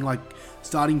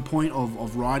starting point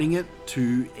of writing it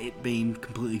to it being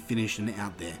completely finished and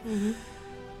out there. Mm-hmm.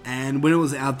 And when it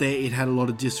was out there, it had a lot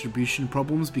of distribution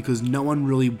problems because no one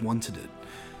really wanted it.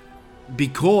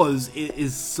 Because it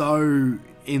is so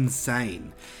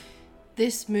insane.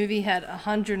 This movie had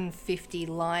 150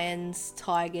 lions,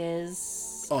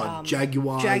 tigers,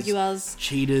 jaguars,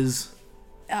 cheetahs,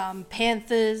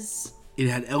 panthers. It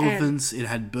had elephants, it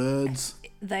had birds.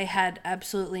 They had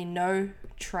absolutely no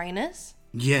trainers.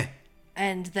 Yeah.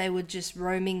 And they were just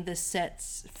roaming the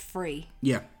sets free.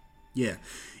 Yeah. Yeah.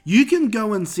 You can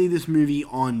go and see this movie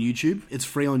on YouTube. It's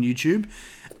free on YouTube.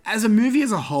 As a movie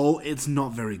as a whole, it's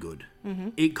not very good. Mm-hmm.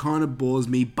 It kind of bores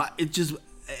me, but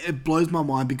it blows my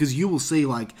mind because you will see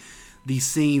like these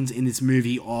scenes in this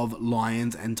movie of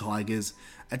lions and tigers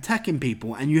attacking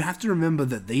people, and you have to remember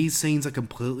that these scenes are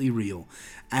completely real.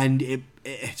 And it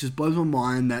just blows my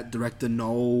mind that director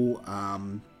Noel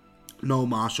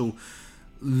Marshall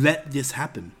let this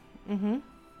happen. Mm-hmm.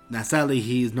 Now, sadly,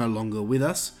 he is no longer with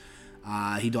us.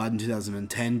 He died in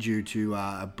 2010 due to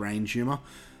a brain tumor,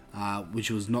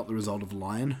 which was not the result of a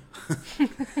lion.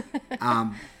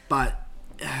 But,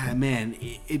 man,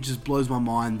 it just blows my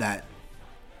mind that...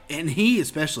 And he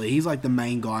especially, he's like the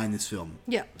main guy in this film.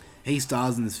 Yeah. He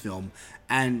stars in this film,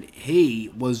 and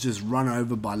he was just run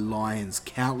over by lions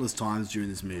countless times during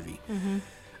this movie.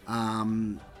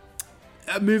 Mm-hmm.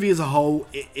 A movie as a whole,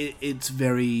 it's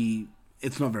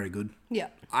not very good. Yeah.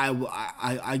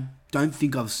 I don't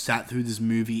think I've sat through this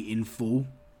movie in full,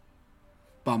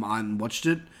 but I watched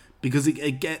it because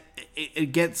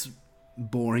it gets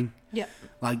boring. Yeah.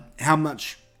 Like, how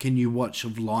much can you watch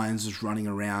of lions just running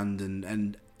around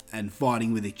and and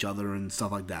fighting with each other and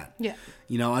stuff like that. Yeah.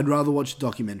 You know, I'd rather watch a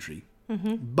documentary.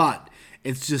 Mm-hmm. But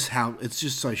it's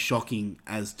just so shocking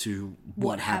as to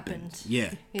what happened.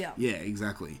 Yeah. Yeah. Yeah,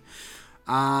 exactly.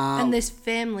 And this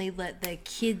family let their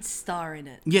kids star in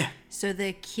it. Yeah. So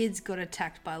their kids got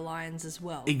attacked by lions as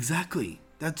well. Exactly.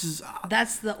 That's just...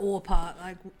 That's the awe part,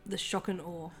 like the shock and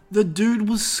awe. The dude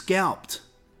was scalped.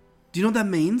 Do you know what that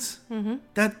means? Mm-hmm.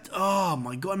 That... Oh,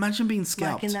 my God. Imagine being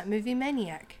scalped. Like in that movie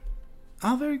Maniac.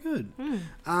 Oh, very good.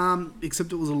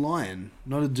 Except it was a lion,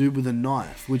 not a dude with a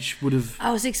knife, which would have...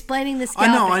 I was explaining the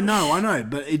scalping. I know.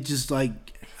 But it just, like...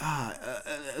 a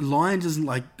lion doesn't,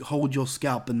 like, hold your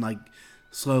scalp and, like,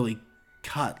 slowly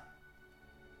cut.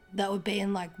 That would be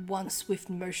in, like, one swift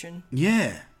motion.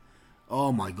 Yeah.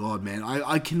 Oh, my God, man.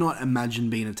 I cannot imagine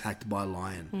being attacked by a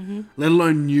lion, let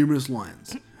alone numerous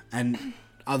lions and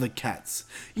other cats.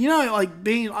 You know, like,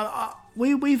 being...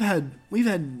 we've had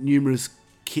numerous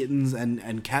kittens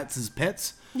and cats as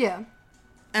pets. Yeah.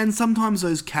 And sometimes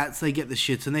those cats, they get the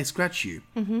shits and they scratch you.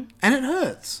 Mm-hmm. And it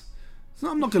hurts. So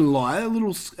I'm not going to lie.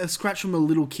 A scratch from a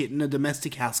little kitten, a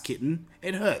domestic house kitten,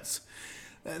 it hurts.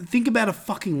 Think about a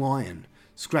fucking lion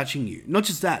scratching you. Not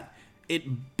just that,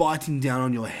 it biting down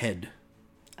on your head.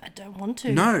 I don't want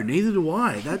to. No, neither do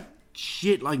I. That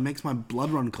shit, like, makes my blood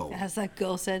run cold. As that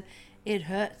girl said, it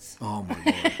hurts. Oh, my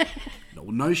God.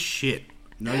 No shit.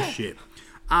 No shit.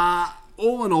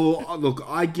 All in all, look,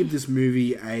 I give this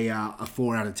movie a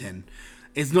 4 out of 10.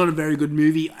 It's not a very good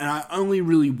movie, and I only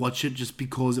really watch it just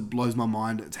because it blows my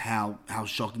mind at how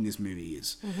shocking this movie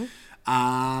is.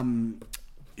 Mm-hmm.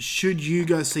 Should you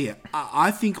go see it? I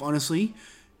think, honestly,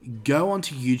 go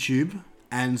onto YouTube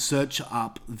and search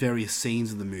up various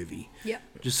scenes of the movie. Yep.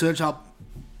 Just search up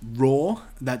Raw.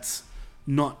 That's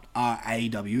not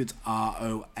R-A-W, it's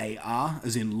R-O-A-R,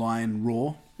 as in lion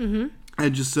roar. Mm-hmm.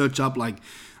 And just search up, like...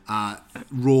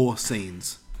 raw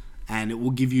scenes, and it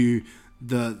will give you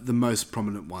the most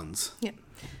prominent ones. Yep.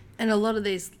 And a lot of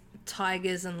these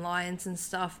tigers and lions and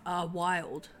stuff are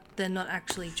wild. They're not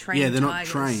actually trained. Yeah, they're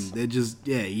tigers. not trained. They're just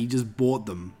you just bought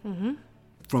them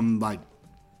from like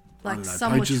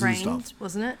some were poachers trained, and stuff.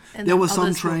 Wasn't it? And there then were some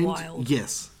others trained. Were wild.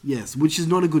 Yes, which is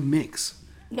not a good mix.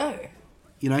 No.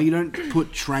 You know, you don't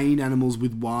put trained animals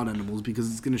with wild animals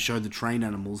because it's going to show the trained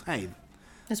animals, hey.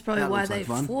 That's probably why they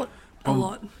fought a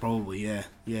lot. Probably, yeah.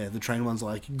 Yeah, the trained ones are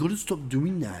like, you got to stop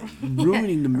doing that. You're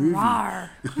ruining the movie.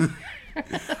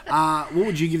 What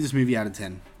would you give this movie out of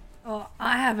 10? Oh,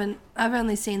 I haven't. I've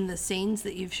only seen the scenes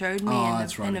that you've showed me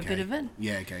and a bit of it.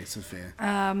 Yeah, okay, so fair.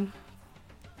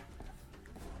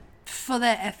 For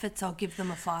their efforts, I'll give them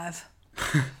a 5.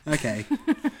 Okay.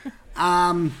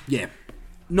 Yeah.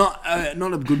 Not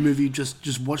a good movie.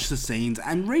 Just watch the scenes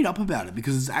and read up about it,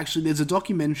 because there's a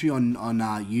documentary on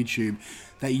YouTube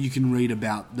that you can read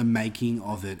about the making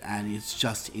of it, and it's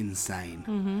just insane.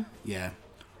 Mm-hmm. Yeah,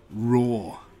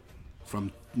 Raw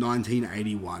from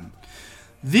 1981.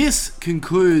 This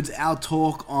concludes our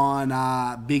talk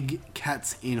on big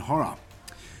cats in horror.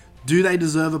 Do they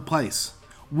deserve a place?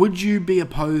 Would you be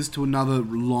opposed to another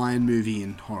lion movie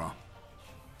in horror?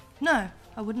 No.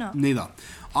 I would not. Neither.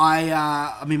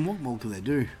 I mean, what more could they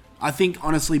do? I think,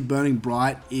 honestly, Burning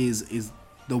Bright is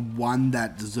the one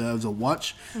that deserves a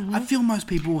watch. Mm-hmm. I feel most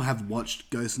people have watched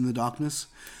Ghost in the Darkness.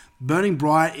 Burning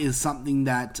Bright is something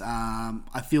that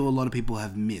I feel a lot of people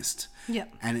have missed. Yeah.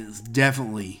 And it's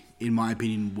definitely, in my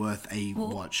opinion, worth a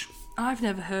watch. I've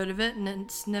never heard of it, and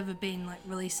it's never been like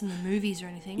released in the movies or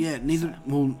anything. Yeah, neither. So.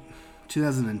 Well,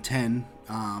 2010.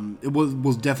 It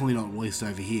was definitely not released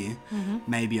over here. Mm-hmm.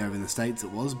 Maybe over in the States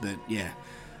it was, but yeah,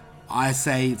 I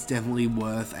say it's definitely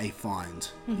worth a find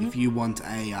if you want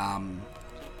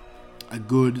a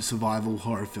good survival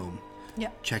horror film.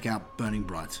 Yep. Check out Burning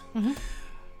Bright.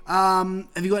 Mm-hmm.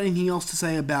 Have you got anything else to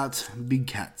say about big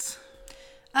cats?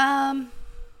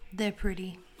 They're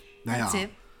pretty. That's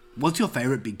it. What's your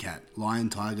favorite big cat? Lion,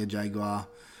 tiger, jaguar,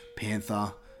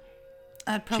 panther?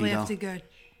 I'd probably cheetah? have to go.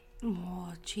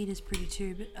 Oh, cheetah's pretty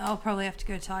too, but I'll probably have to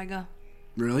go tiger.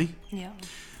 Really? Yeah.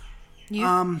 You?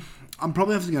 I'm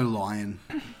probably have to go lion.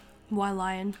 Why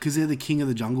lion? Because they're the king of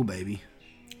the jungle, baby.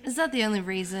 Is that the only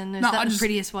reason? Is that the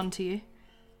prettiest one to you?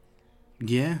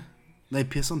 Yeah, they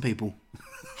piss on people.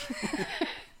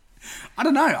 I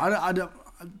don't know. I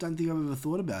don't think I've ever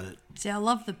thought about it. See, I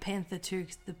love the panther too,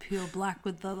 'cause the pure black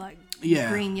with the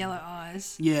green yellow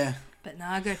eyes. Yeah. But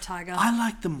now I go tiger. I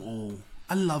like them all.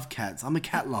 I love cats. I'm a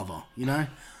cat lover, you know?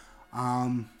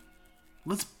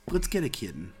 Let's get a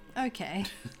kitten. Okay.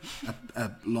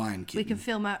 a lion kitten. We can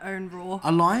film our own Raw.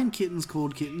 Are lion kittens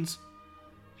called kittens?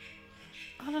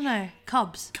 I don't know.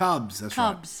 Cubs. That's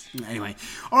Cubs. right. Anyway.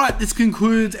 Alright, this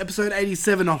concludes episode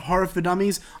 87 of Horror for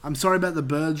Dummies. I'm sorry about the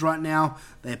birds right now.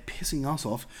 They're pissing us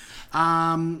off.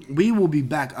 We will be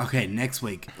back, next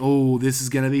week. Oh, this is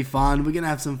going to be fun. We're going to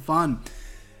have some fun.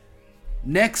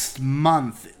 Next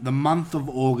month, the month of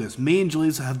August, me and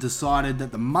Julissa have decided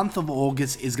that the month of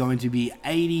August is going to be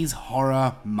 80s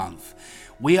Horror Month.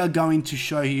 We are going to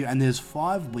show you, and there's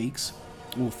 5 weeks,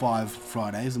 or 5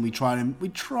 Fridays, and we try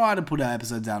to put our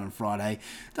episodes out on Friday.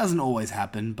 Doesn't always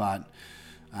happen, but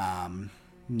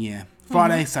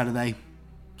Friday, Saturday,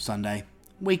 Sunday,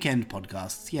 weekend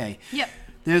podcasts, yay. Yep.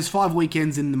 There's 5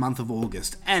 weekends in the month of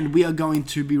August, and we are going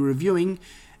to be reviewing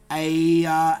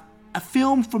a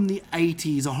film from the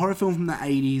 80s, a horror film from the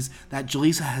 80s that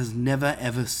Julissa has never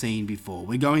ever seen before.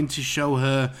 We're going to show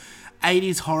her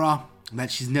 80s horror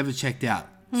that she's never checked out.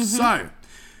 So,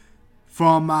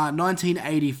 from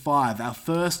 1985, our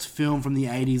first film from the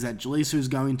 80s that Julissa is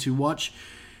going to watch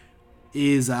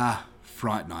is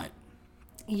Fright Night.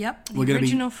 Yep, the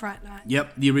original Fright Night.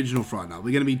 Yep, the original Fright Night.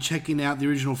 We're going to be checking out the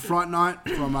original Fright Night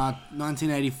from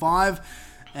 1985,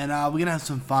 and we're going to have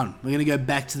some fun. We're going to go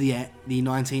back to the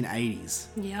 1980s.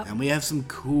 Yep. And we have some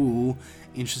cool,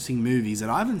 interesting movies that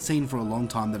I haven't seen for a long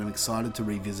time that I'm excited to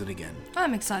revisit again.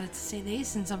 I'm excited to see these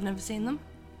since I've never seen them.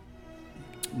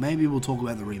 Maybe we'll talk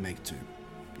about the remake too,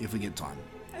 if we get time.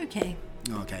 Okay.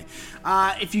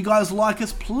 If you guys like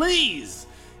us, please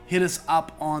hit us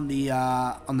up on the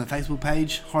Facebook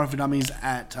page, Horror for Dummies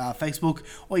at Facebook,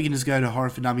 or you can just go to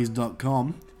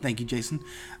horrorfordummies.com. Thank you, Jason.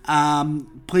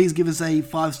 Please give us a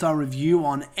 5-star review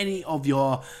on any of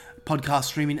your podcast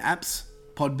streaming apps,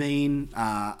 Podbean,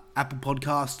 Apple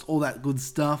Podcasts, all that good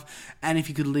stuff. And if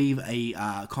you could leave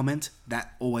a comment,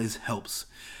 that always helps.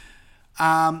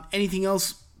 Anything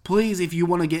else? Please, if you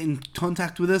want to get in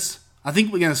contact with us, I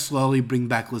think we're going to slowly bring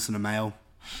back listener mail.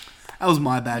 That was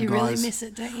my bad, guys. You really miss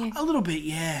it, don't you? A little bit,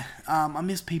 yeah. I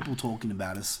miss people talking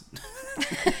about us.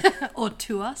 Or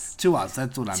to us. To us,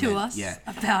 that's what I meant. To us. Yeah.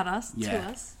 About us. Yeah. To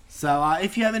us. So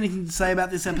if you have anything to say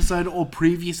about this episode or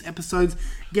previous episodes,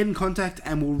 get in contact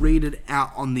and we'll read it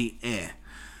out on the air.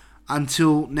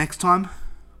 Until next time,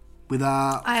 with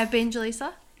I have been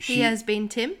Julissa. He has been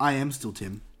Tim. I am still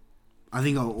Tim. I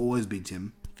think I'll always be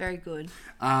Tim. Very good.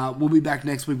 We'll be back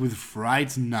next week with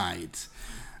Fright Night.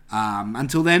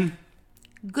 Until then,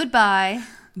 goodbye.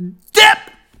 Dip!